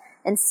with that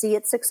and see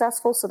it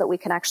successful so that we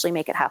can actually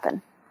make it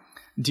happen.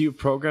 Do you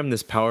program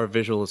this power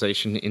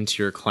visualization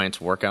into your clients'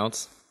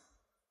 workouts?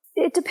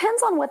 It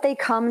depends on what they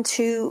come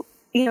to,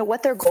 you know,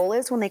 what their goal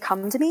is when they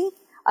come to me.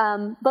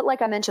 But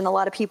like I mentioned, a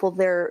lot of people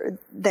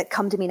that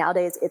come to me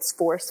nowadays, it's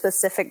for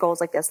specific goals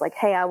like this, like,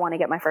 hey, I want to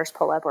get my first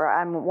pull up, or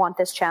I want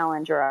this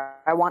challenge, or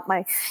I want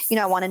I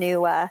want a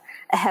new, a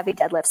heavy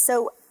deadlift.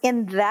 So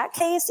in that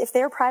case, if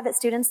they're private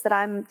students that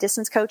I'm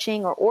distance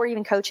coaching or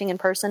even coaching in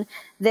person,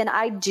 then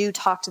I do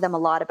talk to them a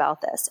lot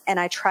about this. And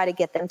I try to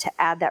get them to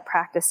add that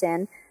practice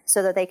in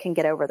so that they can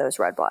get over those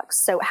roadblocks.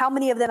 So how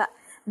many of them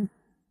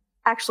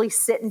actually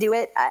sit and do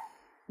it?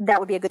 That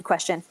would be a good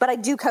question, but I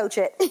do coach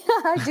it.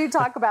 I do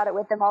talk about it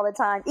with them all the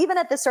time. Even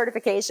at the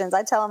certifications,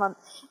 I tell them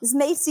this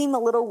may seem a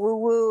little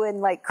woo-woo and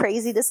like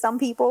crazy to some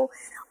people,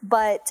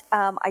 but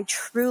I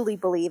truly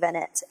believe in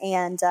it.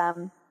 And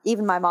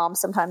even my mom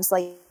sometimes,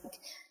 like,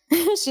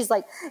 she's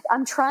like,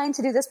 I'm trying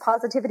to do this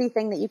positivity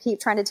thing that you keep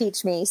trying to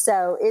teach me.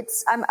 So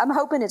I'm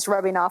hoping it's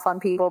rubbing off on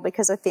people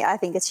because I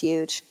think it's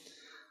huge.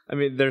 I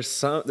mean,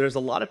 there's a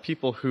lot of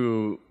people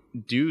who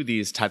do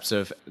these types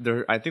of,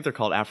 I think they're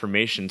called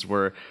affirmations,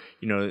 where,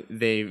 you know,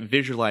 they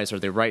visualize or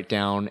they write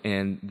down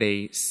and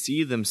they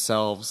see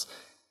themselves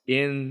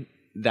in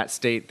that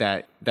state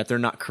that they're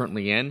not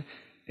currently in.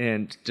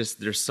 And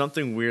just there's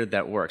something weird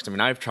that works. I mean,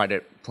 I've tried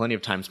it plenty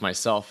of times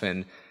myself,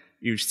 and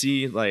you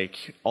see,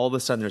 like, all of a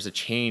sudden there's a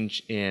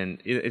change in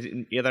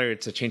either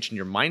it's a change in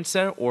your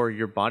mindset or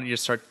your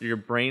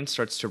brain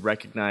starts to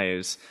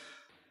recognize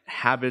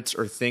habits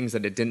or things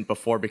that it didn't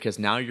before, because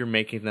now you're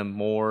making them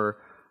more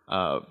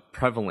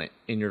prevalent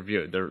in your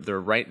view. They're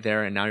right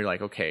there, and now you're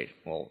like, okay,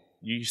 well,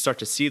 you start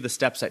to see the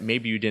steps that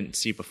maybe you didn't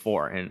see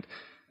before. And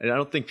I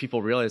don't think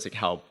people realize like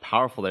how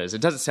powerful that is.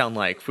 It doesn't sound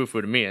like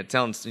foo-foo to me. It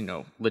sounds, you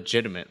know,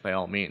 legitimate by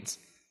all means.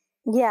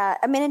 Yeah,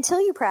 I mean, until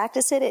you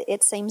practice it,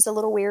 it seems a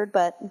little weird,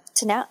 but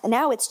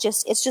now it's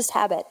just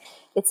habit.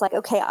 It's like,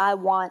 okay, I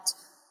want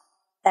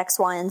X,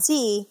 Y, and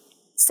Z,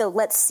 so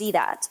let's see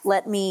that.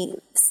 Let me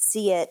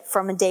see it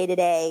from a day to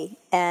day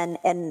and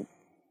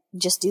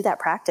just do that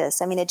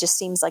practice. I mean, it just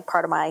seems like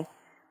part of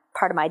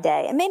my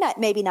day. It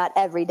maybe not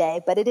every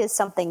day, but it is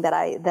something that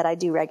I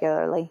do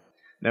regularly.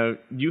 Now,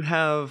 do you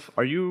have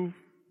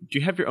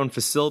your own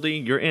facility?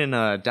 You're in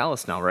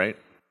Dallas now, right?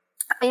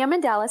 I am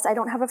in Dallas. I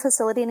don't have a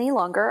facility any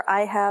longer.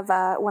 I have,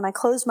 when I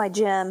closed my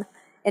gym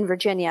in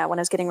Virginia, when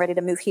I was getting ready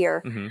to move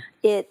here,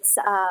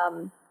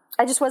 mm-hmm.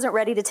 I just wasn't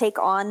ready to take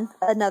on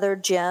another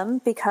gym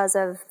because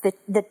of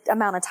the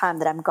amount of time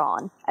that I'm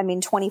gone. I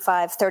mean,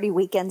 25, 30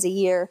 weekends a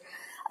year.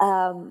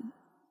 And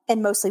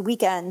mostly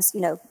weekends,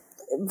 you know,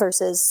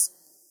 versus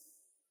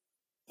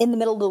in the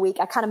middle of the week,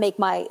 I kind of make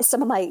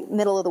some of my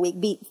middle of the week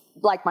be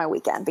like my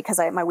weekend because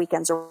my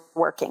weekends are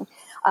working.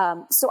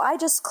 So I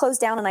just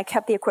closed down and I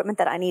kept the equipment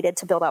that I needed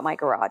to build out my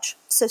garage.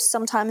 So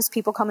sometimes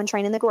people come and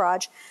train in the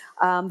garage,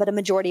 but a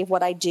majority of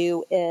what I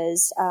do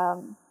is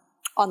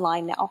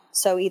online now.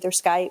 So either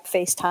Skype,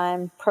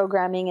 FaceTime,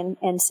 programming,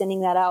 and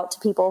sending that out to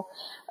people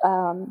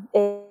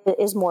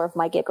is more of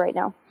my gig right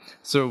now.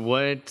 So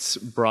what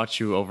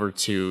brought you over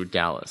to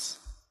Dallas?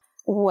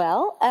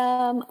 Well,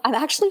 I'm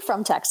actually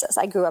from Texas.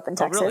 I grew up in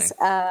Texas.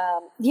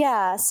 Oh,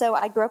 really? So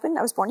I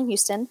was born in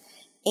Houston.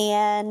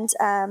 And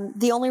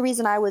the only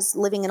reason I was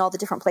living in all the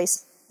different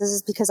places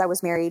is because I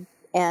was married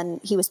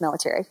and he was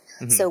military.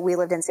 Mm-hmm. So we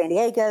lived in San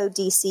Diego,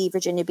 DC,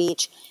 Virginia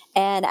Beach.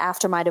 And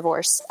after my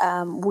divorce,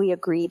 we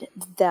agreed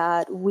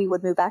that we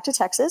would move back to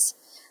Texas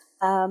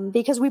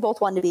because we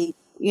both wanted to be,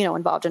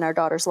 involved in our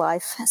daughter's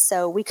life.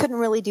 So we couldn't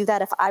really do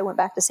that if I went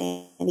back to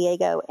San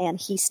Diego and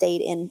he stayed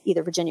in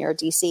either Virginia or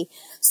DC.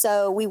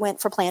 So we went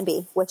for plan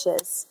B, which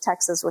is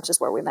Texas, which is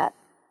where we met.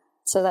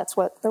 So that's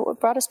what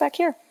brought us back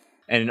here.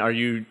 And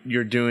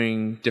you're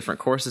doing different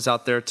courses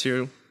out there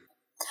too?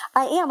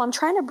 I am. I'm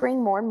trying to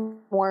bring more and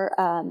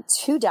more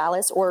to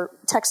Dallas or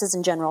Texas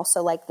in general.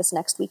 So like this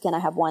next weekend, I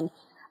have one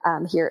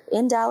here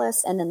in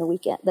Dallas, and then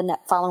the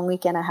following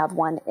weekend, I have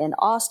one in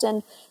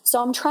Austin.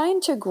 So I'm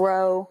trying to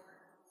grow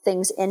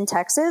things in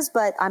Texas,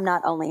 but I'm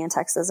not only in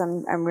Texas.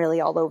 I'm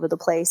really all over the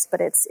place. But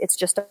it's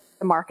just a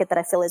market that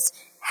I feel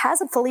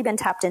hasn't fully been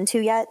tapped into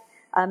yet.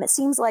 It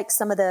seems like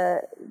some of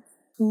the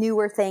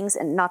newer things,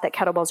 and not that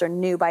kettlebells are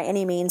new by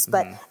any means,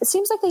 but it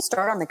seems like they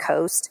start on the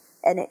coast,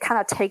 and it kind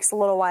of takes a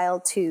little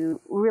while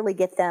to really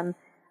get them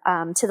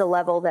to the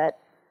level that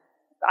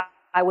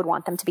I would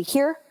want them to be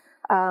here.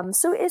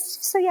 So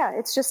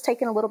it's just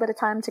taken a little bit of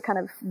time to kind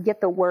of get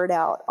the word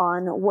out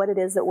on what it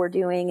is that we're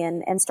doing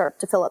and start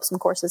to fill up some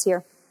courses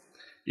here.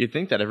 You'd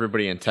think that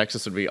everybody in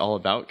Texas would be all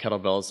about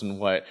kettlebells and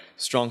what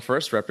Strong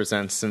First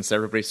represents, since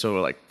everybody's so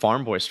like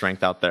farm boy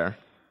strength out there.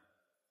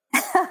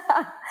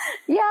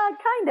 Yeah,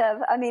 kind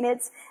of. I mean,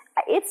 it's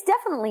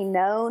definitely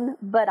known,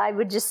 but I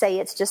would just say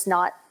it's just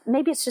not.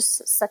 Maybe it's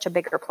just such a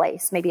bigger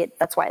place. Maybe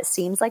that's why it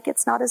seems like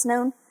it's not as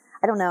known.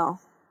 I don't know,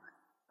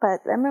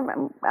 but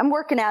I'm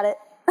working at it.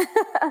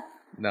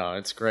 No,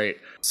 it's great.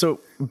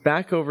 So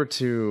back over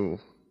to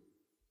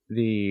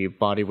the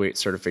bodyweight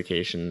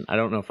certification. I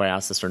don't know if I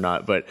asked this or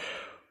not, but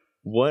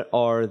what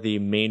are the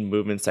main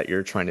movements that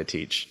you're trying to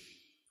teach?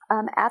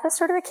 At the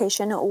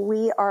certification,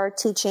 we are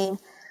teaching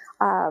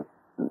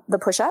the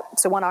push-up,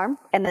 so one arm,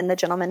 and then the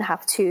gentlemen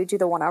have to do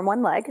the one arm,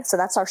 one leg. So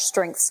that's our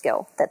strength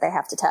skill that they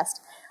have to test.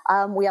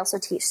 We also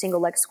teach single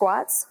leg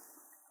squats,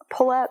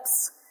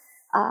 pull-ups,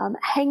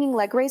 hanging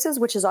leg raises,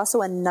 which is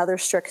also another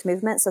strict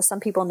movement. So some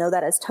people know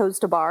that as toes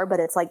to bar, but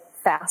it's like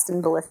fast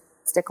and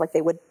ballistic, like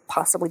they would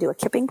possibly do a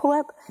kipping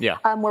pull-up. Yeah.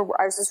 Where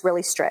ours is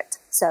really strict.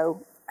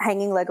 So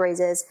hanging leg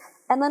raises.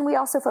 And then we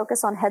also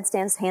focus on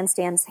headstands,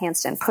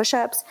 handstand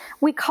push-ups.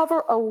 We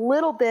cover a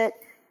little bit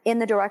in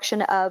the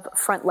direction of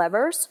front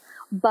levers,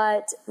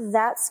 but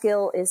that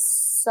skill is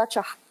such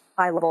a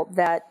high level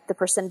that the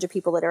percentage of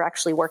people that are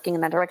actually working in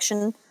that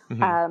direction,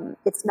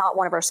 it's not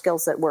one of our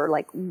skills that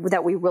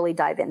we really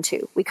dive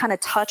into. We kind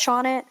of touch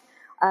on it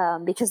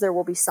because there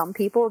will be some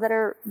people that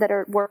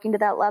are working to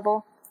that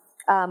level,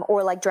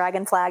 or like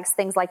dragon flags,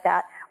 things like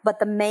that. But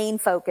the main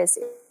focus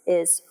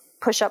is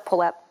push up,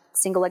 pull up,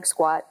 single leg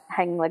squat,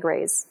 hanging leg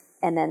raise,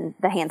 and then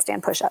the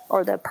handstand push up,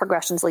 or the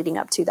progressions leading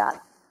up to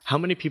that. How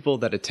many people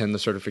that attend the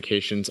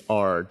certifications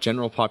are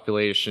general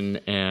population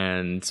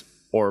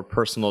or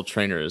personal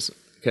trainers?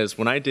 Because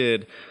when I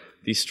did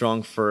the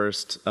Strong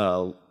First,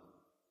 when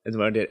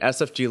I did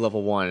SFG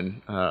level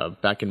 1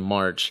 back in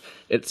March,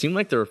 it seemed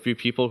like there were a few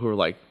people who were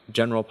like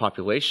general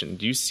population.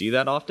 Do you see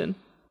that often?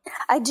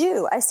 I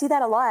do. I see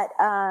that a lot.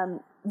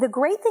 The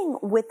great thing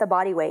with the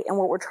bodyweight and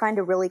what we're trying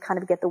to really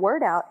kind of get the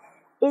word out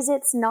is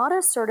it's not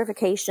a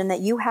certification that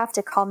you have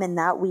to come in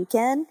that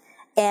weekend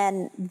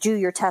and do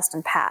your test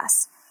and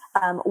pass.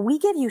 We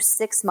give you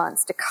 6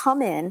 months to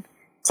come in,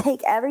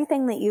 take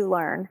everything that you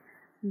learn,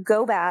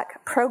 go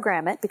back,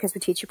 program it, because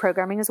we teach you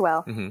programming as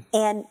well,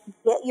 and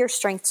get your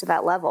strength to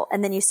that level.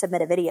 And then you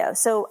submit a video.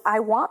 So I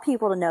want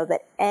people to know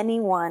that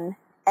anyone,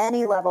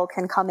 any level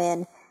can come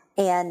in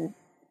and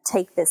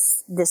take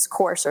this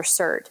course or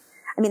cert.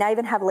 I mean, I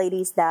even have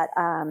ladies that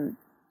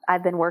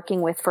I've been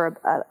working with for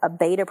a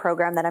beta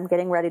program that I'm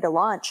getting ready to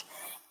launch.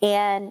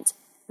 And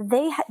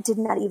they did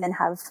not even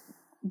have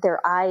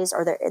their eyes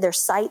or their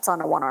sights on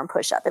a one-arm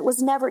push-up. It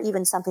was never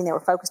even something they were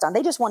focused on.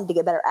 They just wanted to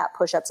get better at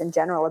push-ups in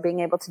general or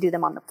being able to do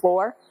them on the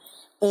floor.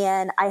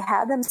 And I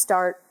had them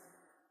start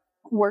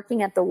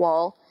working at the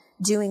wall,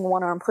 doing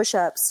one-arm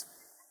push-ups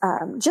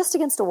just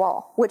against a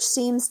wall, which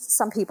seems to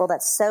some people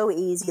that's so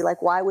easy.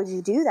 Like, why would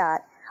you do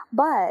that?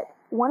 But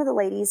one of the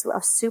ladies I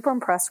was super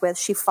impressed with,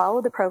 she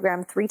followed the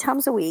program 3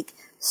 times a week,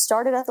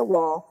 started at the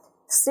wall.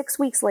 6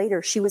 weeks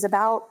later, she was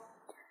about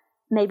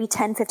maybe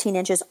 10, 15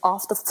 inches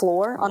off the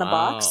floor on a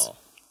box,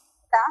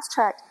 fast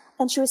tracked,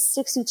 and she was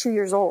 62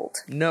 years old.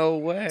 No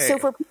way. So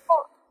for people,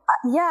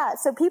 Yeah.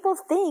 So people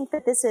think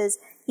that this is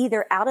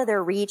either out of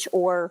their reach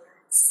or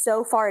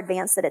so far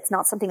advanced that it's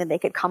not something that they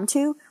could come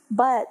to.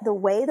 But the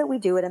way that we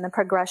do it and the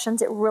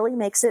progressions, it really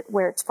makes it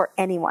where it's for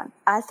anyone.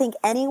 I think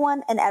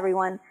anyone and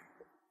everyone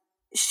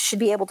should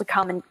be able to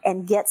come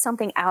and get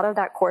something out of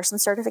that course and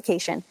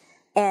certification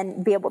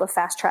and be able to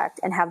fast track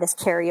and have this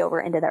carry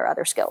over into their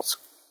other skills.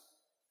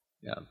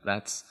 Yeah,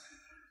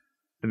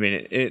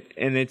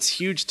 it's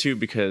huge too,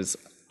 because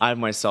I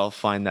myself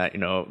find that,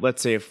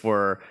 let's say if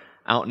we're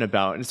out and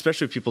about, and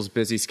especially with people's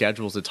busy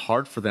schedules, it's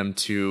hard for them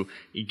to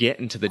get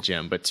into the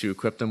gym, but to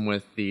equip them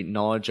with the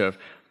knowledge of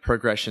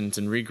progressions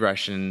and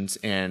regressions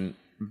and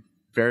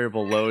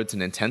variable loads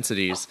and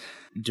intensities,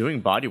 doing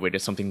body weight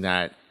is something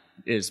that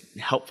is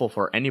helpful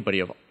for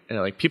anybody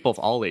people of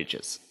all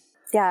ages.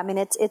 Yeah, I mean,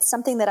 it's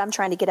something that I'm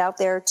trying to get out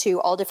there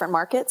to all different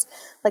markets.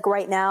 Like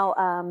right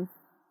now,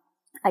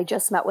 I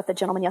just met with a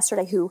gentleman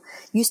yesterday who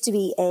used to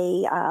be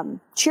a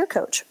cheer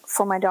coach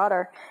for my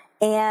daughter.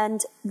 And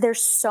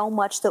there's so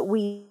much that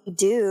we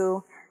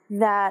do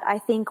that I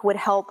think would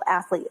help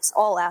athletes,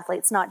 all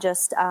athletes, not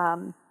just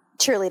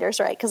cheerleaders,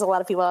 right? Because a lot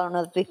of people, I don't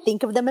know if they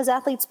think of them as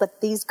athletes,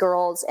 but these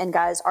girls and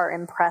guys are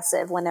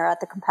impressive when they're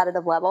at the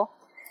competitive level.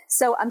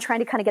 So I'm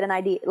trying to kind of get an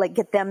idea, like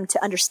get them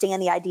to understand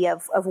the idea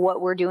of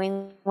what we're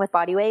doing with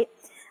body weight,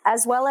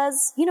 as well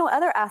as,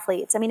 other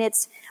athletes. I mean,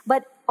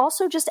 but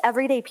also just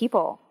everyday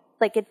people.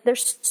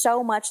 There's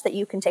so much that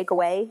you can take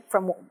away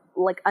from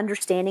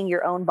understanding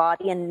your own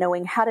body and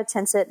knowing how to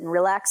tense it and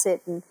relax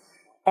it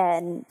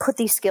and put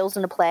these skills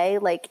into play.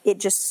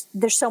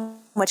 There's so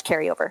much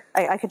carryover.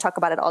 I could talk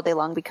about it all day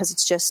long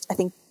because I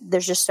think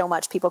there's just so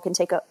much people can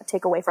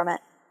take away from it.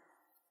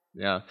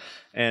 Yeah.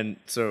 And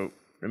so,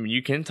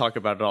 you can talk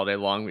about it all day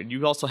long.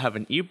 You also have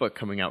an ebook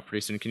coming out pretty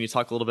soon. Can you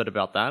talk a little bit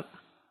about that?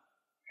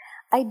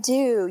 I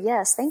do.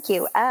 Yes. Thank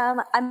you.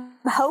 I'm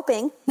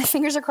hoping, my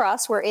fingers are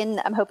crossed,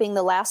 I'm hoping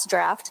the last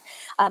draft.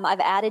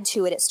 I've added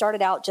to it. It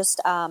started out just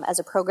as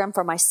a program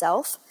for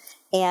myself.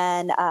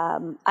 And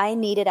I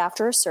needed,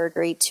 after a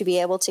surgery, to be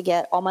able to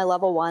get all my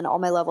level 1, all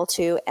my level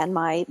 2, and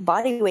my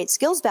body weight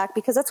skills back,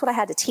 because that's what I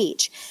had to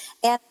teach.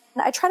 And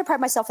I try to pride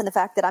myself in the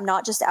fact that I'm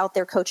not just out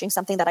there coaching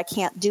something that I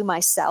can't do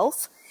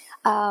myself.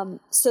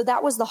 So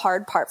that was the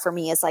hard part for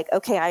me, is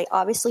okay, I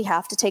obviously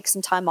have to take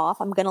some time off.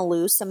 I'm going to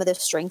lose some of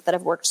this strength that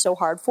I've worked so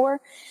hard for.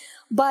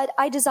 But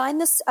I designed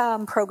this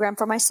program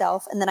for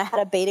myself, and then I had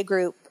a beta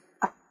group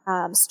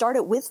start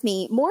it with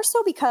me, more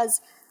so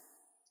because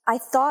I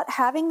thought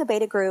having the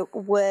beta group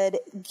would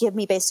give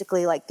me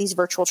basically these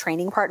virtual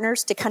training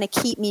partners to kind of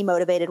keep me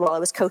motivated while I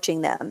was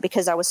coaching them,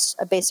 because I was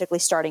basically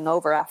starting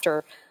over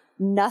after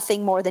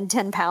nothing more than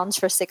 10 pounds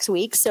for 6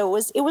 weeks. So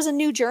it was a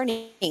new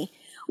journey.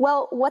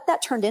 Well, what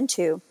that turned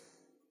into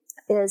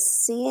is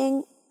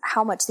seeing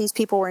how much these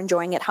people were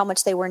enjoying it, how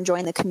much they were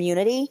enjoying the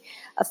community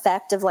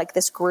effect of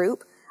this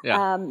group,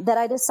 that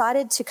I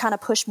decided to kind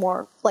of push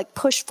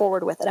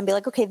forward with it and be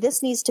okay,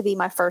 this needs to be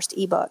my first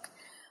ebook.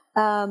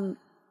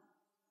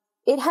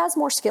 It has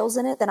more skills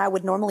in it than I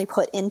would normally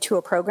put into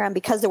a program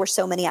because there were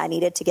so many I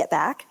needed to get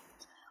back.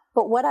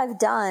 But what I've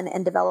done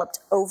and developed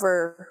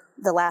over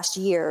the last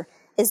year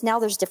is now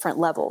there's different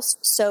levels.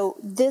 So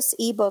this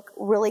ebook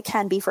really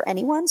can be for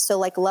anyone. So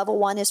level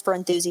 1 is for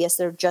enthusiasts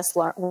that are just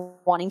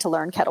wanting to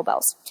learn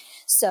kettlebells.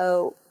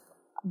 So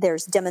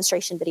there's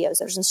demonstration videos,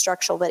 there's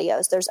instructional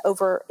videos,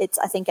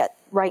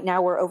 right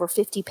now we're over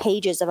 50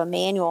 pages of a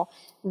manual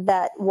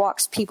that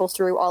walks people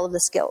through all of the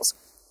skills.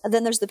 And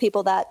then there's the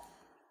people that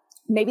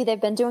maybe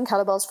they've been doing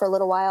kettlebells for a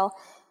little while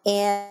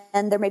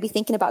and they're maybe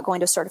thinking about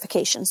going to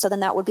certification. So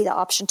then that would be the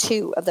option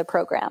 2 of the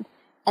program.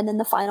 And then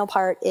the final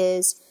part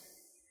is,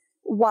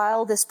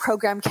 while this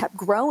program kept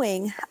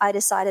growing, I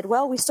decided,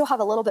 well, we still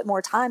have a little bit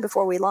more time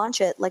before we launch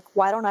it.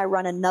 Why don't I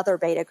run another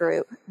beta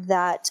group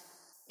that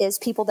is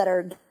people that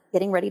are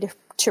getting ready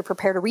to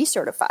prepare to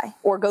recertify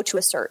or go to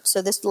a cert.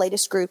 So this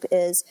latest group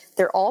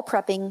they're all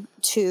prepping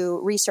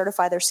to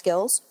recertify their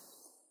skills.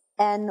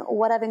 And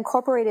what I've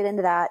incorporated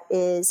into that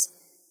is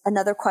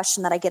another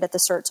question that I get at the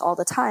certs all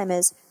the time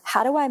is,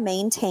 how do I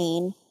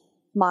maintain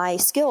my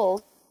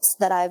skills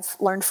that I've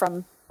learned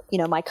from,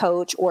 my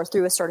coach or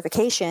through a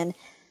certification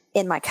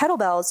in my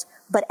kettlebells,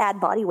 but add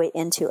body weight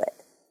into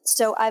it?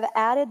 So I've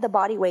added the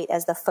body weight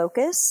as the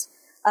focus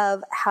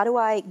of how do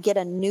I get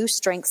a new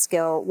strength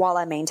skill while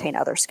I maintain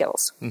other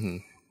skills. Mm-hmm.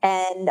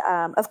 And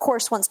of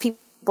course, once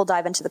people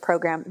dive into the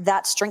program,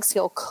 that strength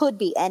skill could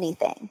be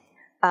anything.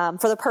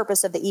 For the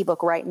purpose of the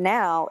ebook right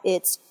now,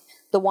 it's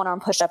the one-arm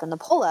push-up and the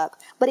pull-up,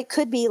 but it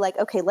could be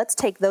okay, let's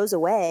take those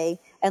away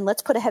and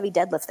let's put a heavy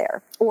deadlift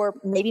there. Or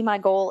maybe my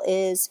goal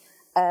is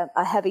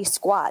a heavy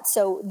squat.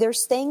 So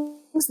there's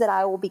things that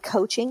I will be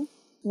coaching.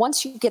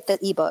 Once you get the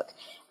ebook,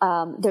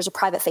 there's a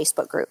private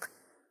Facebook group,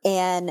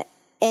 and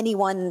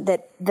anyone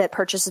that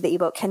purchases the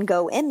ebook can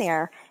go in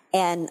there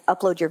and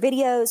upload your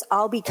videos.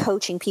 I'll be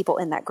coaching people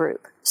in that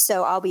group.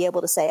 So I'll be able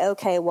to say,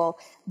 okay, well,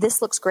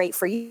 this looks great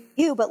for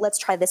you, but let's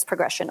try this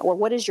progression. Or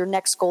what is your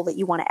next goal that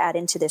you want to add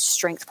into this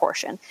strength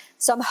portion?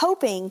 So I'm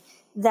hoping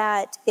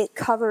that it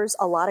covers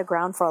a lot of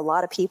ground for a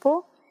lot of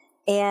people.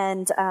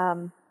 And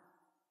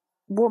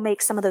will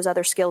make some of those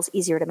other skills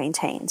easier to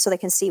maintain. So they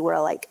can see where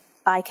like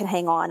I can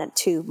hang on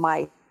to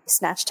my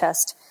snatch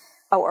test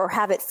or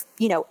have it,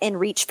 in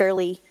reach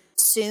fairly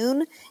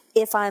soon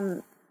if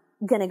I'm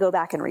going to go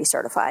back and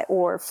recertify,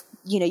 or,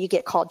 you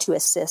get called to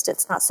assist.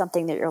 It's not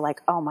something that you're like,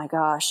 oh my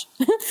gosh,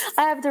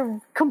 I have to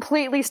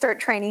completely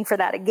start training for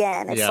that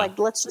again. It's like,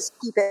 let's just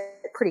keep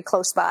it pretty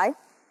close by.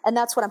 And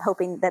that's what I'm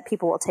hoping that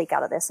people will take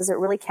out of this, is it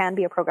really can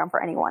be a program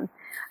for anyone.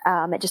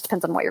 It just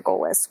depends on what your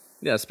goal is.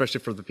 Yeah,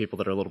 especially for the people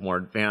that are a little more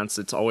advanced.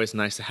 It's always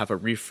nice to have a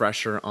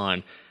refresher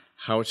on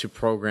how to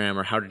program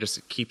or how to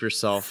just keep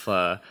yourself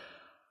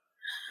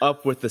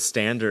up with the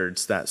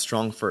standards that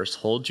Strong First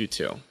holds you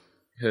to.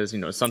 Because,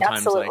 sometimes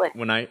Absolutely. like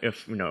when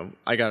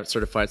I got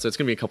certified, so it's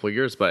going to be a couple of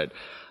years, but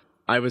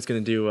I was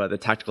going to do the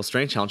tactical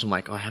strength challenge. I'm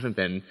like, I haven't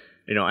been,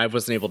 I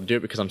wasn't able to do it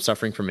because I'm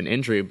suffering from an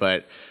injury,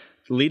 but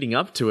leading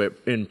up to it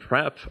in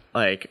prep,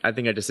 like I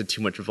think I just did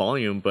too much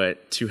volume,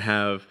 but to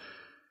have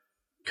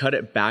cut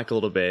it back a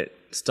little bit,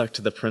 stuck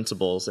to the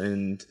principles,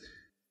 and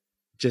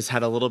just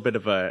had a little bit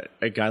of a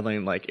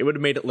guideline, like it would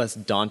have made it less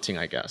daunting,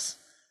 I guess.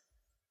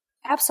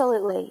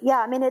 Absolutely. Yeah.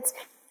 I mean, it's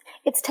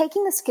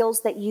taking the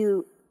skills that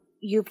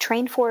you've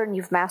trained for and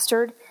you've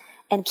mastered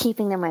and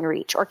keeping them in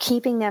reach, or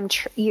keeping them,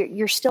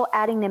 you're still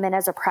adding them in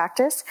as a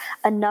practice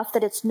enough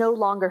that it's no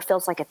longer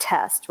feels like a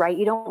test, right?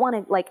 You don't want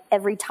to, like,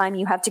 every time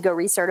you have to go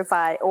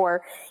recertify,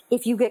 or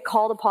if you get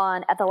called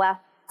upon at the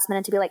last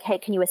minute to be like, hey,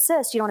 can you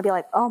assist? You don't want to be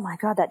like, oh my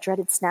God, that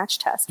dreaded snatch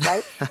test,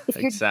 right? If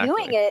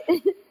you're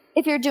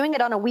if you're doing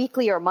it on a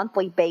weekly or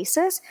monthly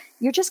basis,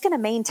 you're just going to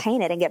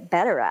maintain it and get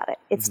better at it.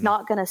 It's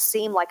not going to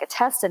seem like a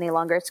test any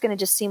longer. It's going to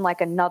just seem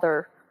like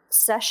another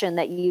session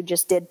that you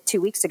just did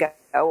 2 weeks ago,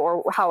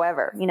 or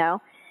however,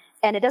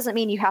 and it doesn't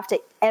mean you have to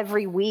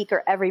every week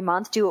or every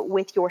month do it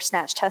with your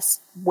snatch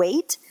test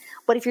weight.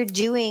 But if you're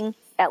doing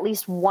at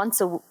least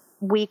once a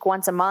week,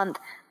 once a month,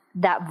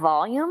 that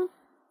volume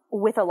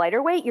with a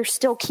lighter weight, you're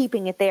still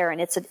keeping it there, and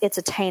it's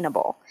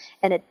attainable.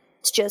 And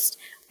it's just,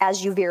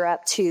 as you veer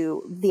up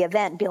to the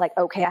event, be like,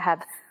 okay, I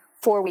have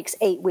 4 weeks,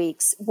 8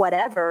 weeks,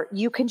 whatever,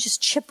 you can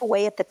just chip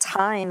away at the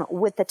time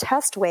with the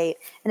test weight.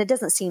 And it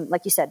doesn't seem,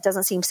 like you said,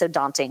 doesn't seem so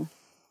daunting.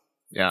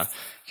 Yeah.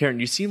 Karen,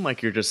 you seem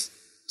like you're just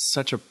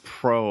such a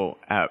pro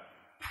at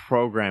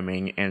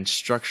programming and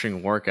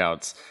structuring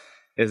workouts.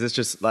 Is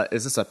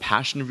this a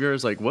passion of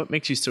yours? Like, what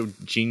makes you so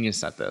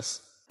genius at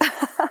this?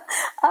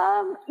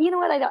 You know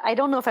what? I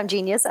don't know if I'm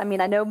genius. I mean,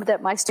 I know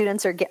that my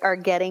students are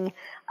getting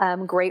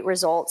great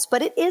results,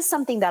 but it is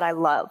something that I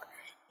love.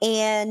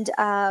 And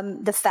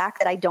the fact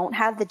that I don't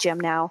have the gym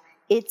now,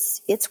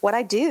 it's what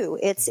I do.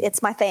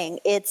 It's my thing.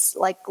 It's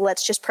like,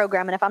 let's just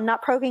program. And if I'm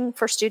not programming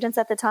for students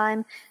at the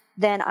time,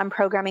 then I'm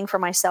programming for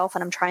myself,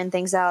 and I'm trying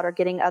things out or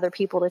getting other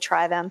people to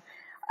try them.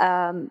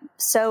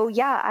 So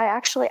yeah,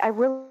 I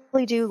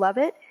really do love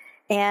it.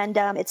 And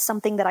it's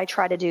something that I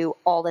try to do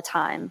all the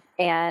time.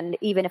 And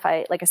even if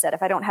like I said,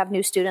 if I don't have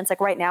new students, like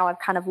right now, I've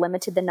kind of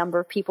limited the number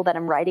of people that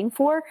I'm writing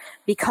for,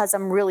 because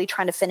I'm really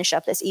trying to finish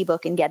up this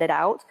ebook and get it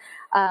out.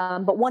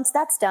 But once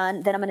that's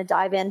done, then I'm going to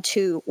dive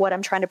into what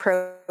I'm trying to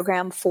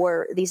program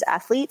for these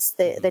athletes,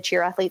 the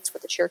cheer athletes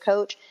with the cheer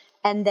coach.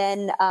 And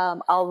then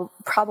I'll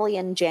probably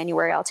in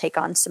January, I'll take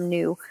on some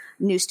new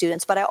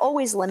students. But I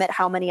always limit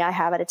how many I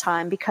have at a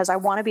time, because I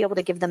want to be able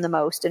to give them the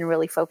most and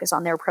really focus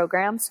on their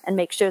programs and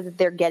make sure that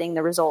they're getting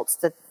the results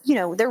that,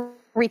 they're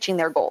reaching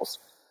their goals.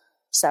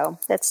 So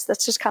that's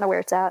just kind of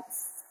where it's at.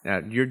 Yeah,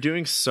 you're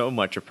doing so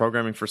much. You're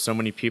programming for so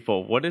many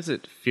people. What does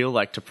it feel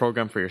like to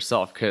program for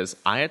yourself? Because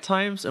I, at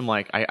times, am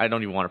like, I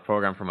don't even want to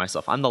program for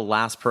myself. I'm the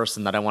last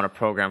person that I want to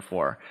program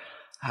for.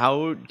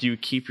 How do you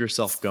keep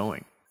yourself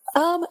going?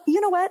 You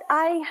know what?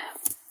 I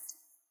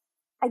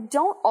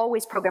don't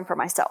always program for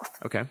myself.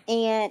 Okay.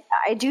 And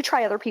I do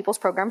try other people's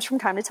programs from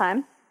time to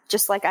time,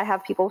 just like I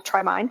have people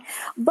try mine.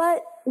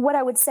 But what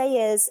I would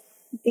say is,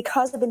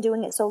 because I've been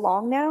doing it so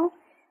long now,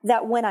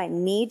 that when I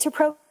need to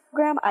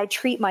program, I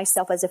treat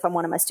myself as if I'm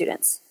one of my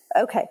students.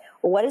 Okay,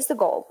 well, what is the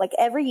goal? Like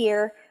every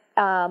year,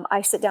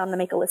 I sit down and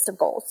make a list of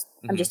goals.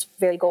 I'm just a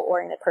very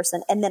goal-oriented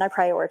person, and then I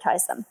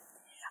prioritize them.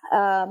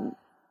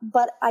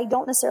 But I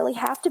don't necessarily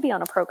have to be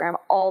on a program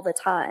all the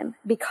time.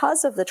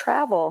 Because of the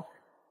travel,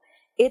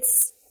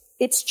 it's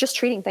just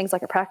treating things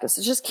like a practice.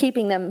 It's just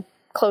keeping them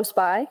close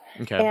by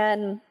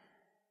and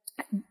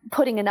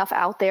putting enough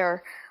out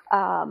there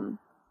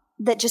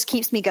that just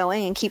keeps me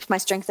going and keeps my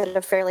strength at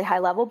a fairly high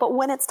level. But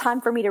when it's time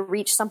for me to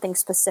reach something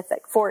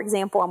specific, for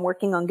example, I'm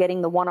working on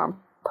getting the one-arm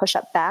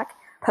push-up back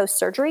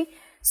post-surgery.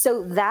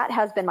 So that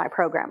has been my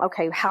program.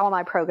 Okay, how am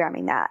I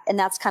programming that? And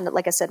that's kind of,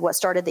 like I said, what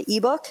started the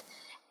ebook.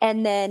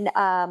 And then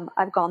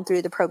I've gone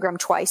through the program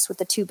twice with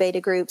the 2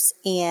 beta groups,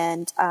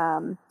 and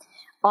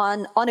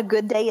on a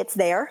good day, it's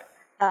there.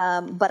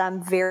 But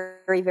I'm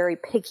very, very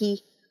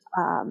picky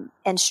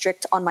and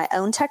strict on my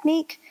own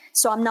technique.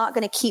 So I'm not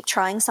going to keep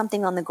trying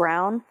something on the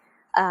ground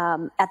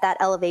at that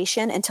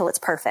elevation until it's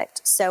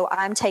perfect. So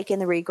I'm taking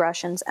the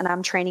regressions and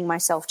I'm training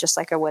myself just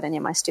like I would any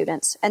of my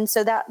students. And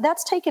so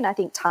that's taken, I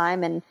think,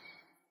 time and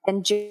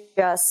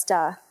just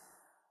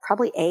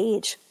probably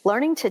age,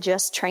 learning to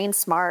just train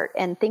smart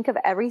and think of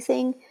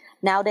everything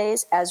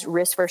nowadays as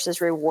risk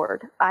versus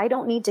reward. I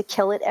don't need to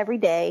kill it every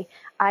day.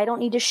 I don't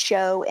need to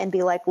show and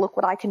be like, look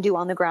what I can do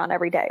on the ground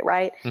every day,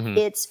 right? Mm-hmm.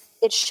 It's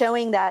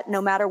showing that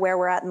no matter where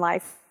we're at in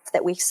life,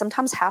 that we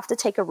sometimes have to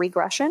take a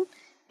regression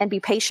and be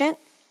patient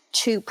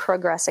to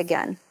progress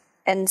again.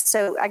 And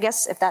so I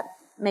guess if that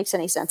makes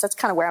any sense, that's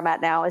kind of where I'm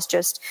at now, is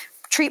just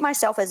treat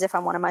myself as if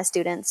I'm one of my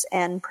students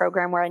and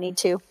program where I need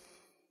to.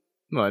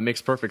 No, it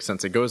makes perfect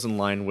sense. It goes in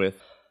line with,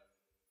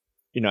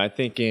 I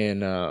think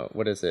in,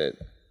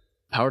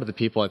 Power to the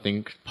People, I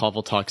think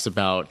Pavel talks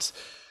about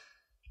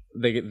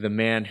the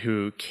man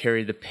who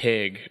carried the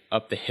pig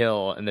up the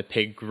hill, and the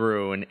pig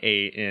grew and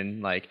ate,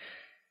 and like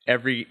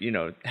every,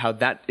 how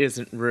that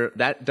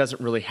that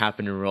doesn't really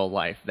happen in real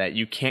life, that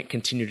you can't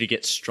continue to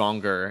get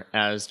stronger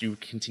as you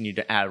continue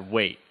to add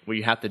weight. What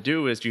you have to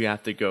do is you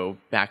have to go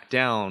back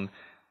down,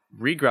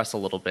 regress a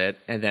little bit,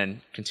 and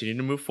then continue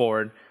to move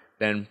forward,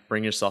 then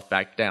bring yourself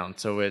back down.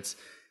 So it's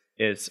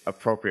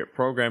appropriate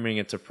programming,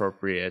 it's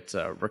appropriate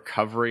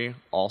recovery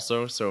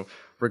also. So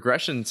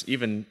regressions,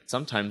 even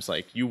sometimes,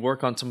 like you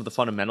work on some of the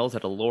fundamentals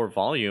at a lower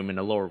volume and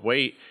a lower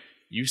weight,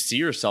 you see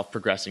yourself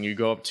progressing. You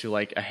go up to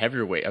like a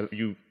heavier weight.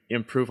 You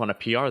improve on a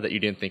PR that you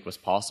didn't think was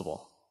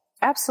possible.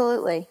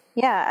 Absolutely.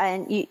 Yeah.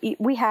 And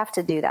we have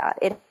to do that.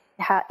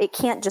 It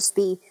can't just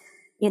be,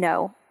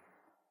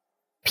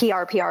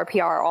 PR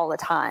all the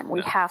time.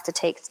 We have to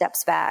take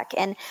steps back.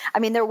 And I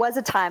mean, there was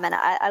a time, and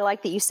I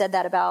like that you said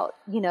that about,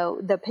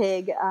 the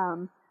pig,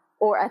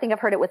 or I think I've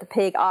heard it with the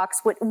pig,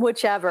 ox,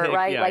 whichever, pig,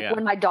 right? Yeah,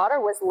 when my daughter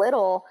was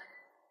little,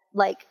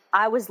 like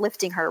I was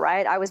lifting her,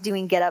 right? I was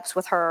doing get-ups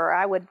with her.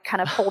 I would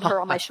kind of hold her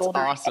on my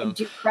shoulder and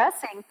do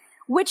pressing,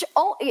 which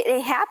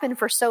it happened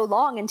for so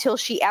long until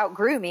she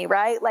outgrew me,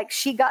 right? Like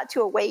she got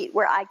to a weight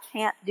where I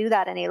can't do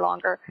that any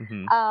longer.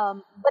 Mm-hmm.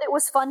 But it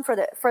was fun for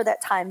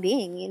that time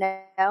being,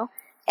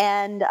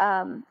 and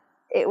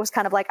it was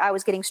kind of like I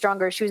was getting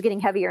stronger. She was getting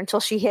heavier until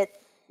she hit,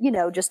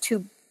 just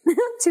too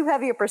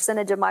heavy a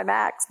percentage of my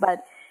max.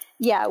 But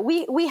yeah,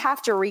 we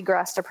have to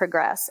regress to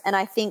progress. And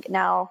I think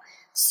now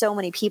so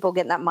many people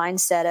get in that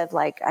mindset of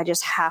like, I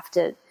just have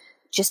to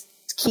just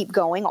keep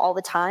going all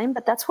the time.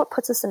 But that's what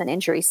puts us in an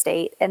injury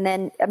state. And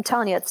then I'm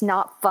telling you, it's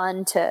not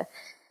fun to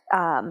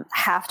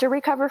have to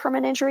recover from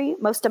an injury.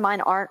 Most of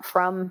mine aren't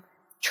from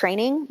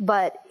training,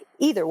 but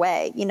either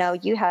way, you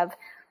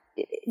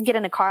get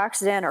in a car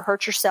accident or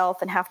hurt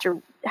yourself and have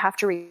to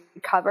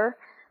recover.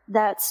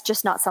 That's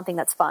just not something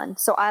that's fun.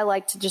 So I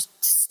like to just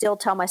still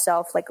tell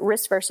myself like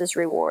risk versus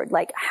reward.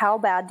 Like how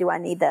bad do I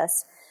need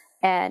this?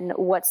 And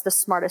what's the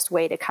smartest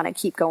way to kind of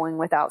keep going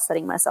without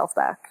setting myself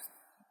back?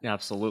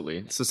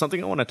 Absolutely. So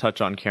something I want to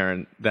touch on,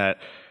 Karen, that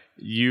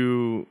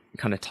you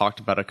kind of talked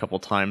about a couple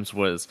times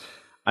was,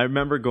 I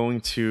remember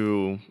going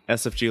to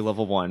SFG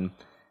level 1,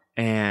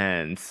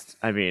 and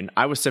I mean,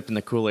 I was sipping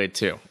the Kool-Aid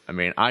too. I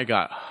mean, I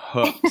got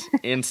hooked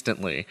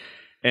instantly.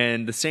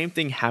 And the same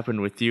thing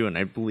happened with you. And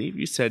I believe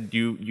you said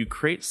you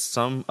create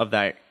some of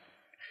that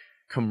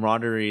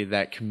camaraderie,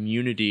 that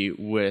community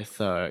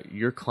with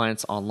your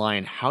clients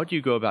online. How do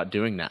you go about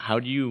doing that? How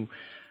do you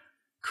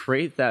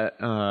create that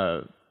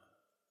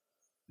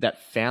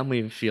that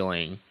family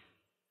feeling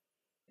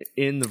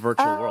in the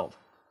virtual world?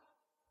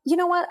 You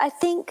know what? I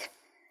think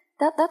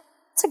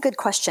that's a good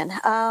question.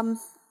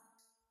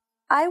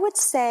 I would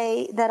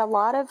say that a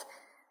lot of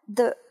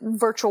the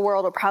virtual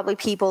world are probably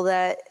people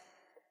that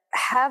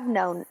have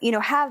known,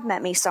 have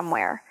met me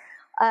somewhere.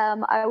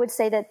 I would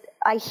say that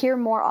I hear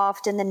more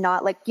often than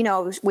not, like,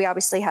 we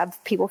obviously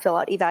have people fill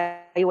out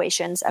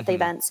evaluations at the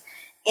events.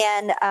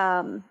 And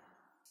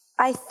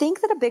I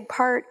think that a big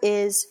part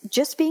is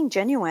just being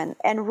genuine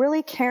and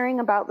really caring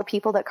about the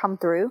people that come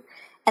through.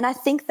 And I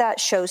think that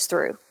shows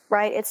through,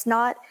 right? It's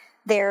not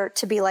there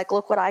to be like,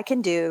 look what I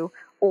can do,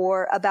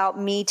 or about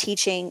me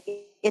teaching.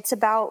 It's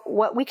about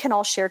what we can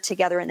all share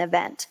together in the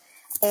event.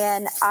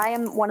 And I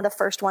am one of the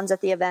first ones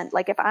at the event.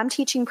 Like if I'm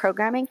teaching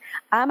programming,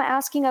 I'm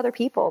asking other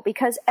people,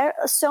 because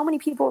so many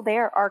people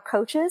there are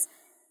coaches,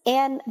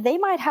 and they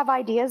might have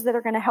ideas that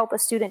are going to help a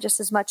student just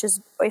as much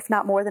as, if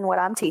not more than what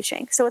I'm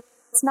teaching. So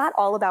it's not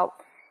all about,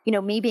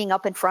 me being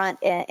up in front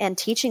and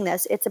teaching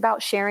this. It's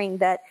about sharing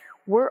that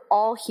we're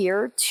all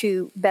here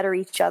to better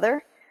each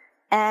other.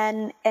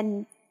 And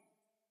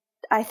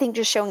I think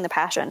just showing the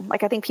passion.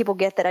 Like I think people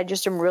get that I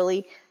just am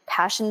really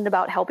passionate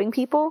about helping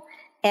people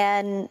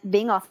and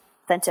being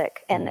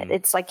authentic. And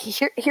it's like,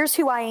 here's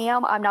who I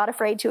am. I'm not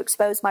afraid to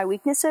expose my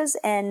weaknesses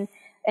and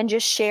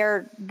just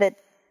share that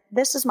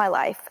this is my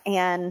life.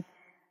 And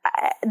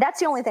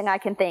that's the only thing I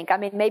can think. I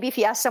mean, maybe if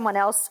you ask someone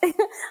else,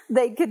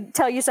 they could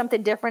tell you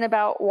something different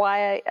about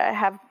why I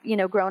have,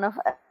 grown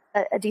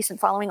a decent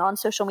following on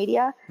social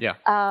media. Yeah.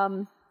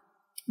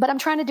 But I'm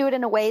trying to do it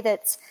in a way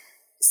that's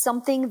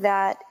something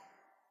that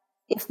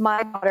if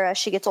my daughter, as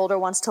she gets older,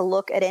 wants to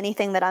look at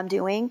anything that I'm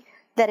doing,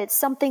 that it's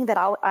something that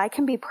I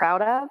can be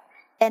proud of,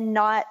 and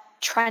not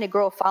trying to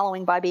grow a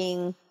following by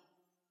being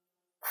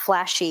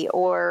flashy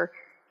or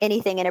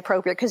anything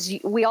inappropriate. Because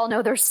we all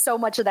know there's so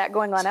much of that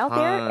going on out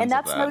there, and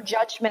that's no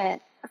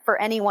judgment for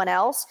anyone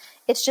else.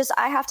 It's just,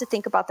 I have to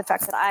think about the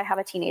fact that I have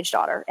a teenage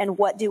daughter, and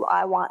what do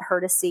I want her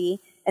to see?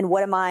 And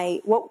what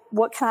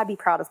can I be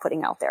proud of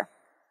putting out there?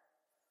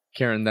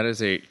 Karen, that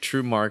is a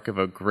true mark of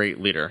a great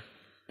leader.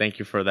 Thank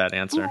you for that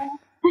answer.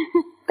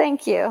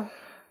 Thank you.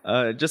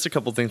 Just a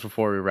couple things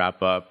before we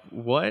wrap up.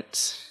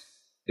 What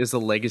is the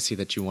legacy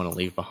that you want to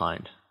leave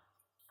behind?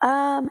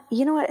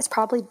 You know what? It's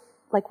probably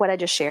like what I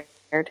just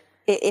shared.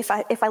 If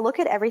I look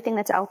at everything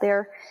that's out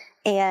there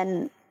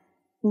and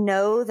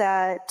know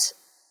that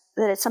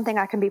it's something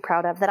I can be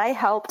proud of, that I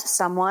helped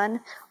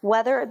someone,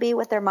 whether it be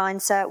with their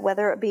mindset,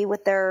 whether it be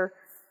with their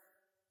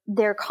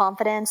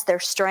confidence, their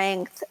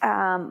strength,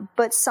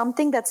 but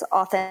something that's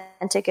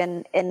authentic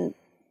and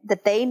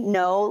that they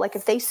know, like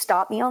if they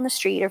stop me on the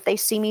street or if they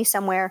see me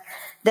somewhere,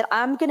 that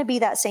I'm going to be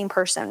that same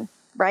person,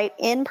 right?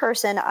 In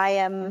person,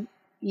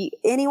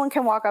 anyone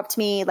can walk up to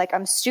me. Like,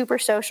 I'm super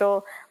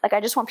social. Like,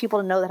 I just want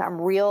people to know that I'm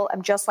real.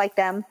 I'm just like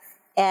them.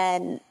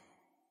 And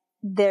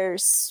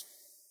there's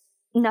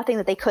nothing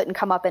that they couldn't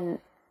come up and,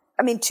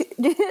 I mean,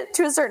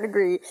 to a certain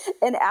degree,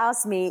 and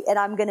ask me, and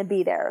I'm going to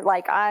be there.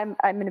 Like, I'm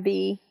going to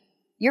be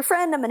your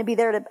friend. I'm going to be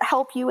there to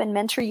help you and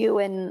mentor you.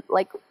 And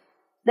like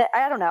that,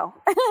 I don't know.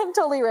 I'm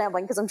totally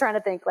rambling because I'm trying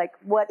to think like,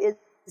 what is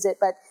it?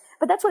 But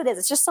that's what it is.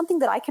 It's just something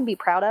that I can be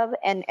proud of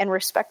and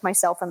respect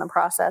myself in the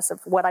process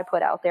of what I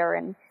put out there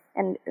and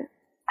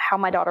how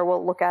my daughter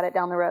will look at it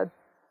down the road.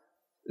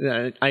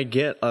 Yeah, I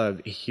get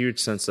a huge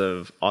sense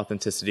of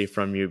authenticity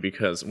from you,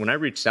 because when I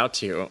reached out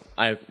to you,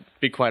 I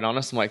be quite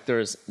honest, I'm like,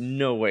 there's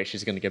no way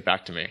she's going to get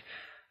back to me.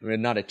 I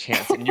mean, not a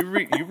chance. And you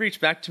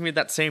reached back to me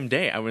that same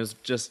day. I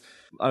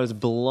was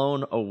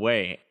blown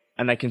away.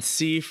 And I can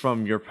see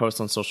from your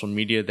posts on social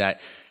media that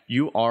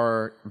you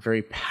are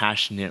very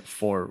passionate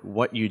for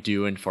what you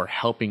do and for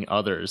helping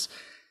others.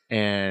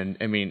 And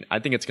I mean, I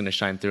think it's going to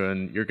shine through,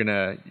 and you're going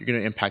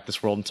to impact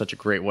this world in such a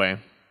great way.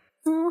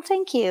 Oh,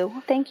 thank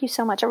you. Thank you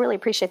so much. I really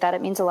appreciate that.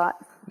 It means a lot.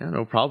 Yeah,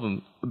 no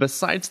problem.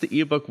 Besides the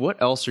ebook,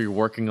 what else are you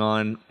working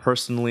on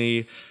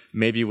personally,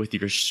 maybe with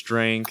your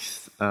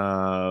strength,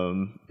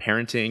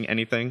 parenting,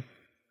 anything?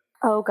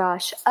 Oh,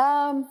 gosh.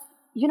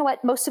 You know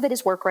what? Most of it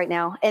is work right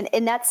now.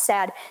 And that's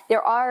sad.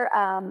 There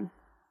are,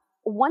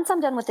 once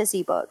I'm done with this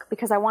ebook,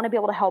 because I want to be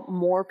able to help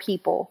more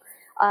people,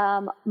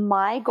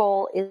 my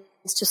goal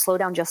is to slow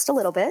down just a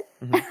little bit.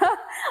 Mm-hmm.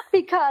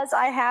 Because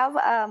I've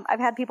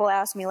had people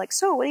ask me like,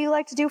 so what do you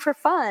like to do for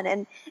fun?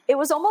 And it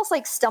was almost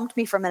like stumped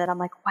me for a minute. I'm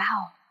like,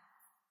 wow,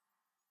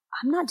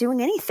 I'm not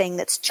doing anything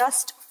that's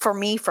just for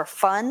me for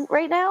fun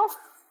right now.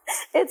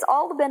 It's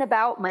all been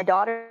about my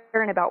daughter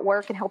and about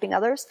work and helping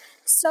others.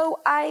 So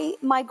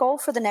my goal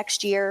for the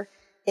next year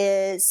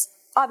is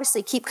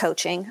obviously keep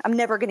coaching. I'm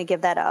never going to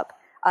give that up.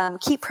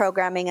 Keep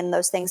programming and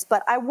those things,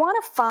 but I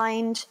want to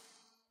find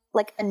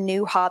like a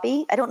new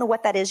hobby. I don't know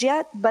what that is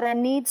yet, but I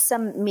need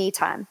some me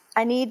time.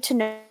 I need to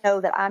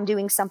know that I'm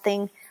doing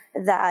something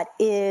that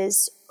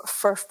is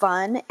for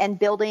fun and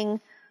building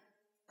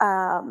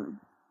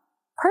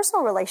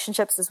personal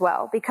relationships as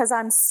well, because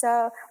I'm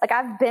so, like,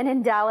 I've been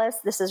in Dallas.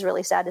 This is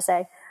really sad to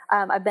say.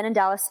 I've been in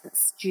Dallas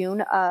since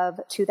June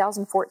of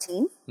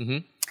 2014. Mm-hmm.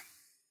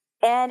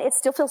 And it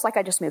still feels like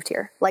I just moved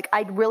here. Like,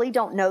 I really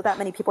don't know that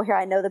many people here.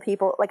 I know the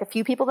people, like a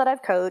few people that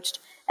I've coached,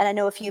 and I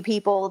know a few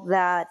people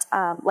that,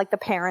 like the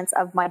parents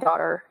of my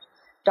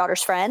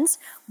daughter's friends.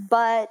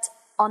 But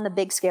on the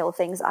big scale of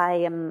things,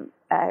 I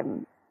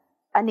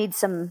need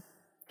some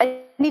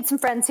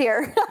friends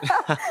here.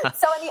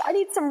 So I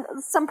need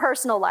some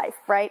personal life,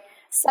 right?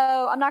 So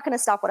I'm not going to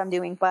stop what I'm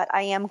doing, but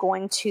I am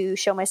going to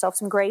show myself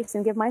some grace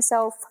and give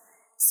myself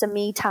some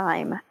me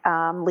time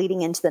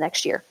leading into the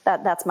next year.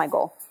 That's my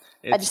goal.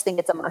 I just think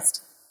it's a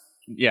must.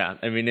 Yeah.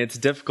 I mean, it's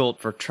difficult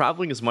for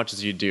traveling as much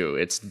as you do.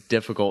 It's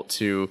difficult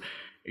to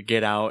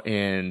get out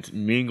and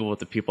mingle with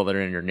the people that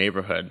are in your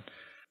neighborhood.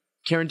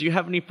 Karen, do you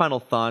have any final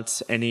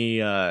thoughts? Any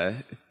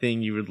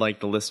thing you would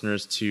like the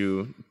listeners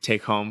to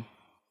take home?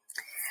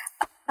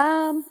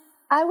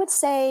 I would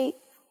say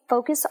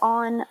focus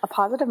on a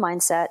positive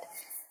mindset.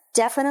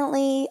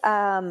 Definitely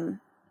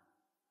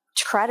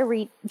try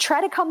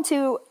to come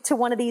to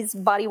one of these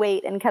body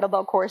weight and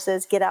kettlebell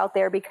courses. Get out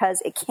there, because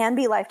it can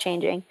be life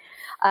changing.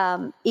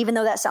 Even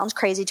though that sounds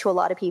crazy to a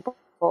lot of people,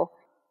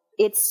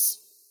 it's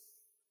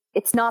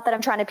not that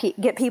I'm trying to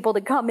get people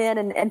to come in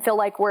and feel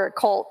like we're a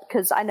cult,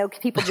 because I know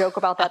people joke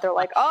about that. They're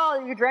like,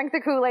 oh, you drank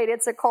the Kool-Aid,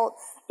 it's a cult.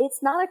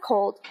 It's not a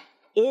cult.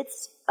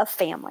 It's a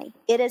family.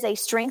 It is a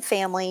strength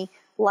family,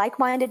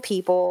 like-minded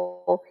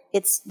people.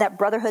 It's that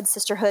brotherhood,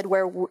 sisterhood,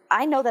 where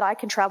I know that I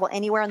can travel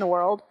anywhere in the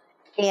world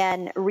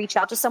and reach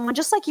out to someone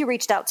just like you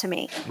reached out to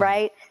me,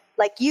 right?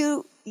 Like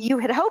you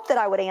had hoped that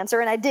I would answer,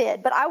 and I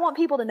did, but I want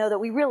people to know that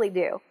we really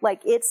do.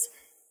 Like, it's,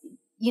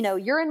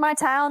 you're in my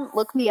town,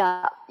 look me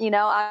up.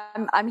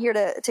 I'm here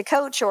to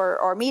coach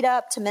or meet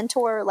up, to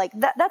mentor. Like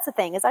that's the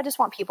thing, is I just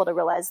want people to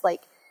realize,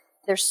 like,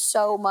 there's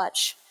so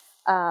much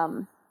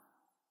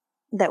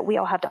that we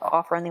all have to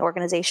offer in the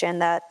organization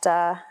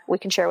that we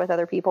can share with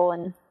other people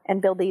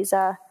and build this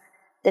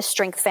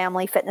strength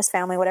family, fitness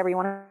family, whatever you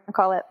want to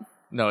call it.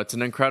 No, it's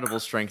an incredible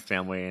strength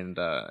family, and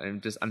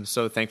I'm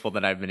so thankful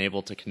that I've been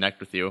able to connect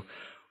with you.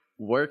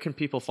 Where can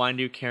people find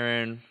you,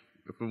 Karen,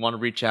 if we want to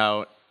reach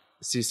out,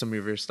 see some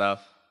of your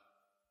stuff?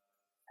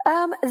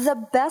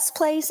 The best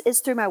place is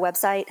through my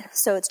website.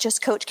 So it's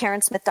just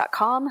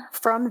coachkarensmith.com.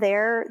 From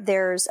there,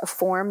 there's a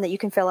form that you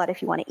can fill out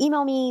if you want to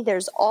email me.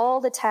 There's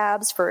all the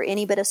tabs for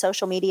any bit of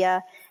social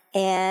media.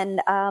 And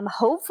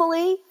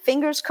hopefully,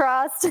 fingers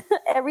crossed,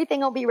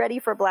 everything will be ready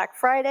for Black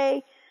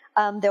Friday.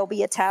 There'll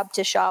be a tab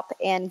to shop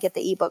and get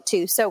the ebook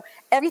too. So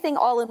everything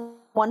all in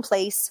one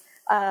place,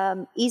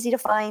 easy to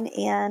find,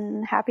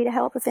 and happy to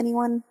help if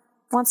anyone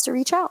wants to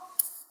reach out.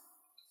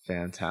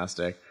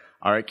 Fantastic.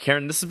 All right,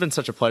 Karen, this has been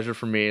such a pleasure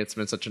for me. It's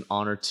been such an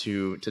honor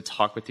to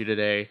talk with you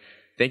today.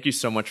 Thank you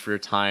so much for your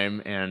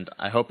time, and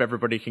I hope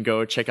everybody can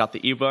go check out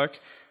the ebook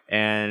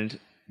and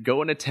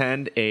go and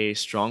attend a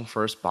Strong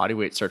First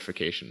Bodyweight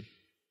certification.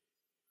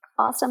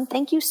 Awesome.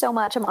 Thank you so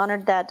much. I'm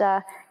honored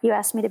that you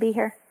asked me to be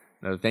here.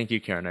 No, thank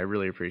you, Karen. I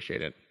really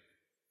appreciate it.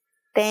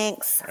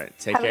 Thanks. All right,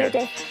 take care. Have a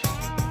good day.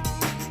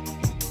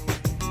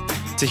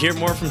 To hear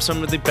more from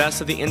some of the best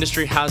that the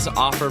industry has to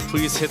offer,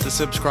 please hit the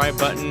subscribe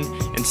button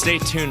and stay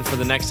tuned for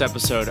the next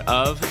episode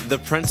of The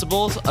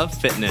Principles of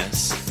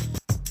Fitness.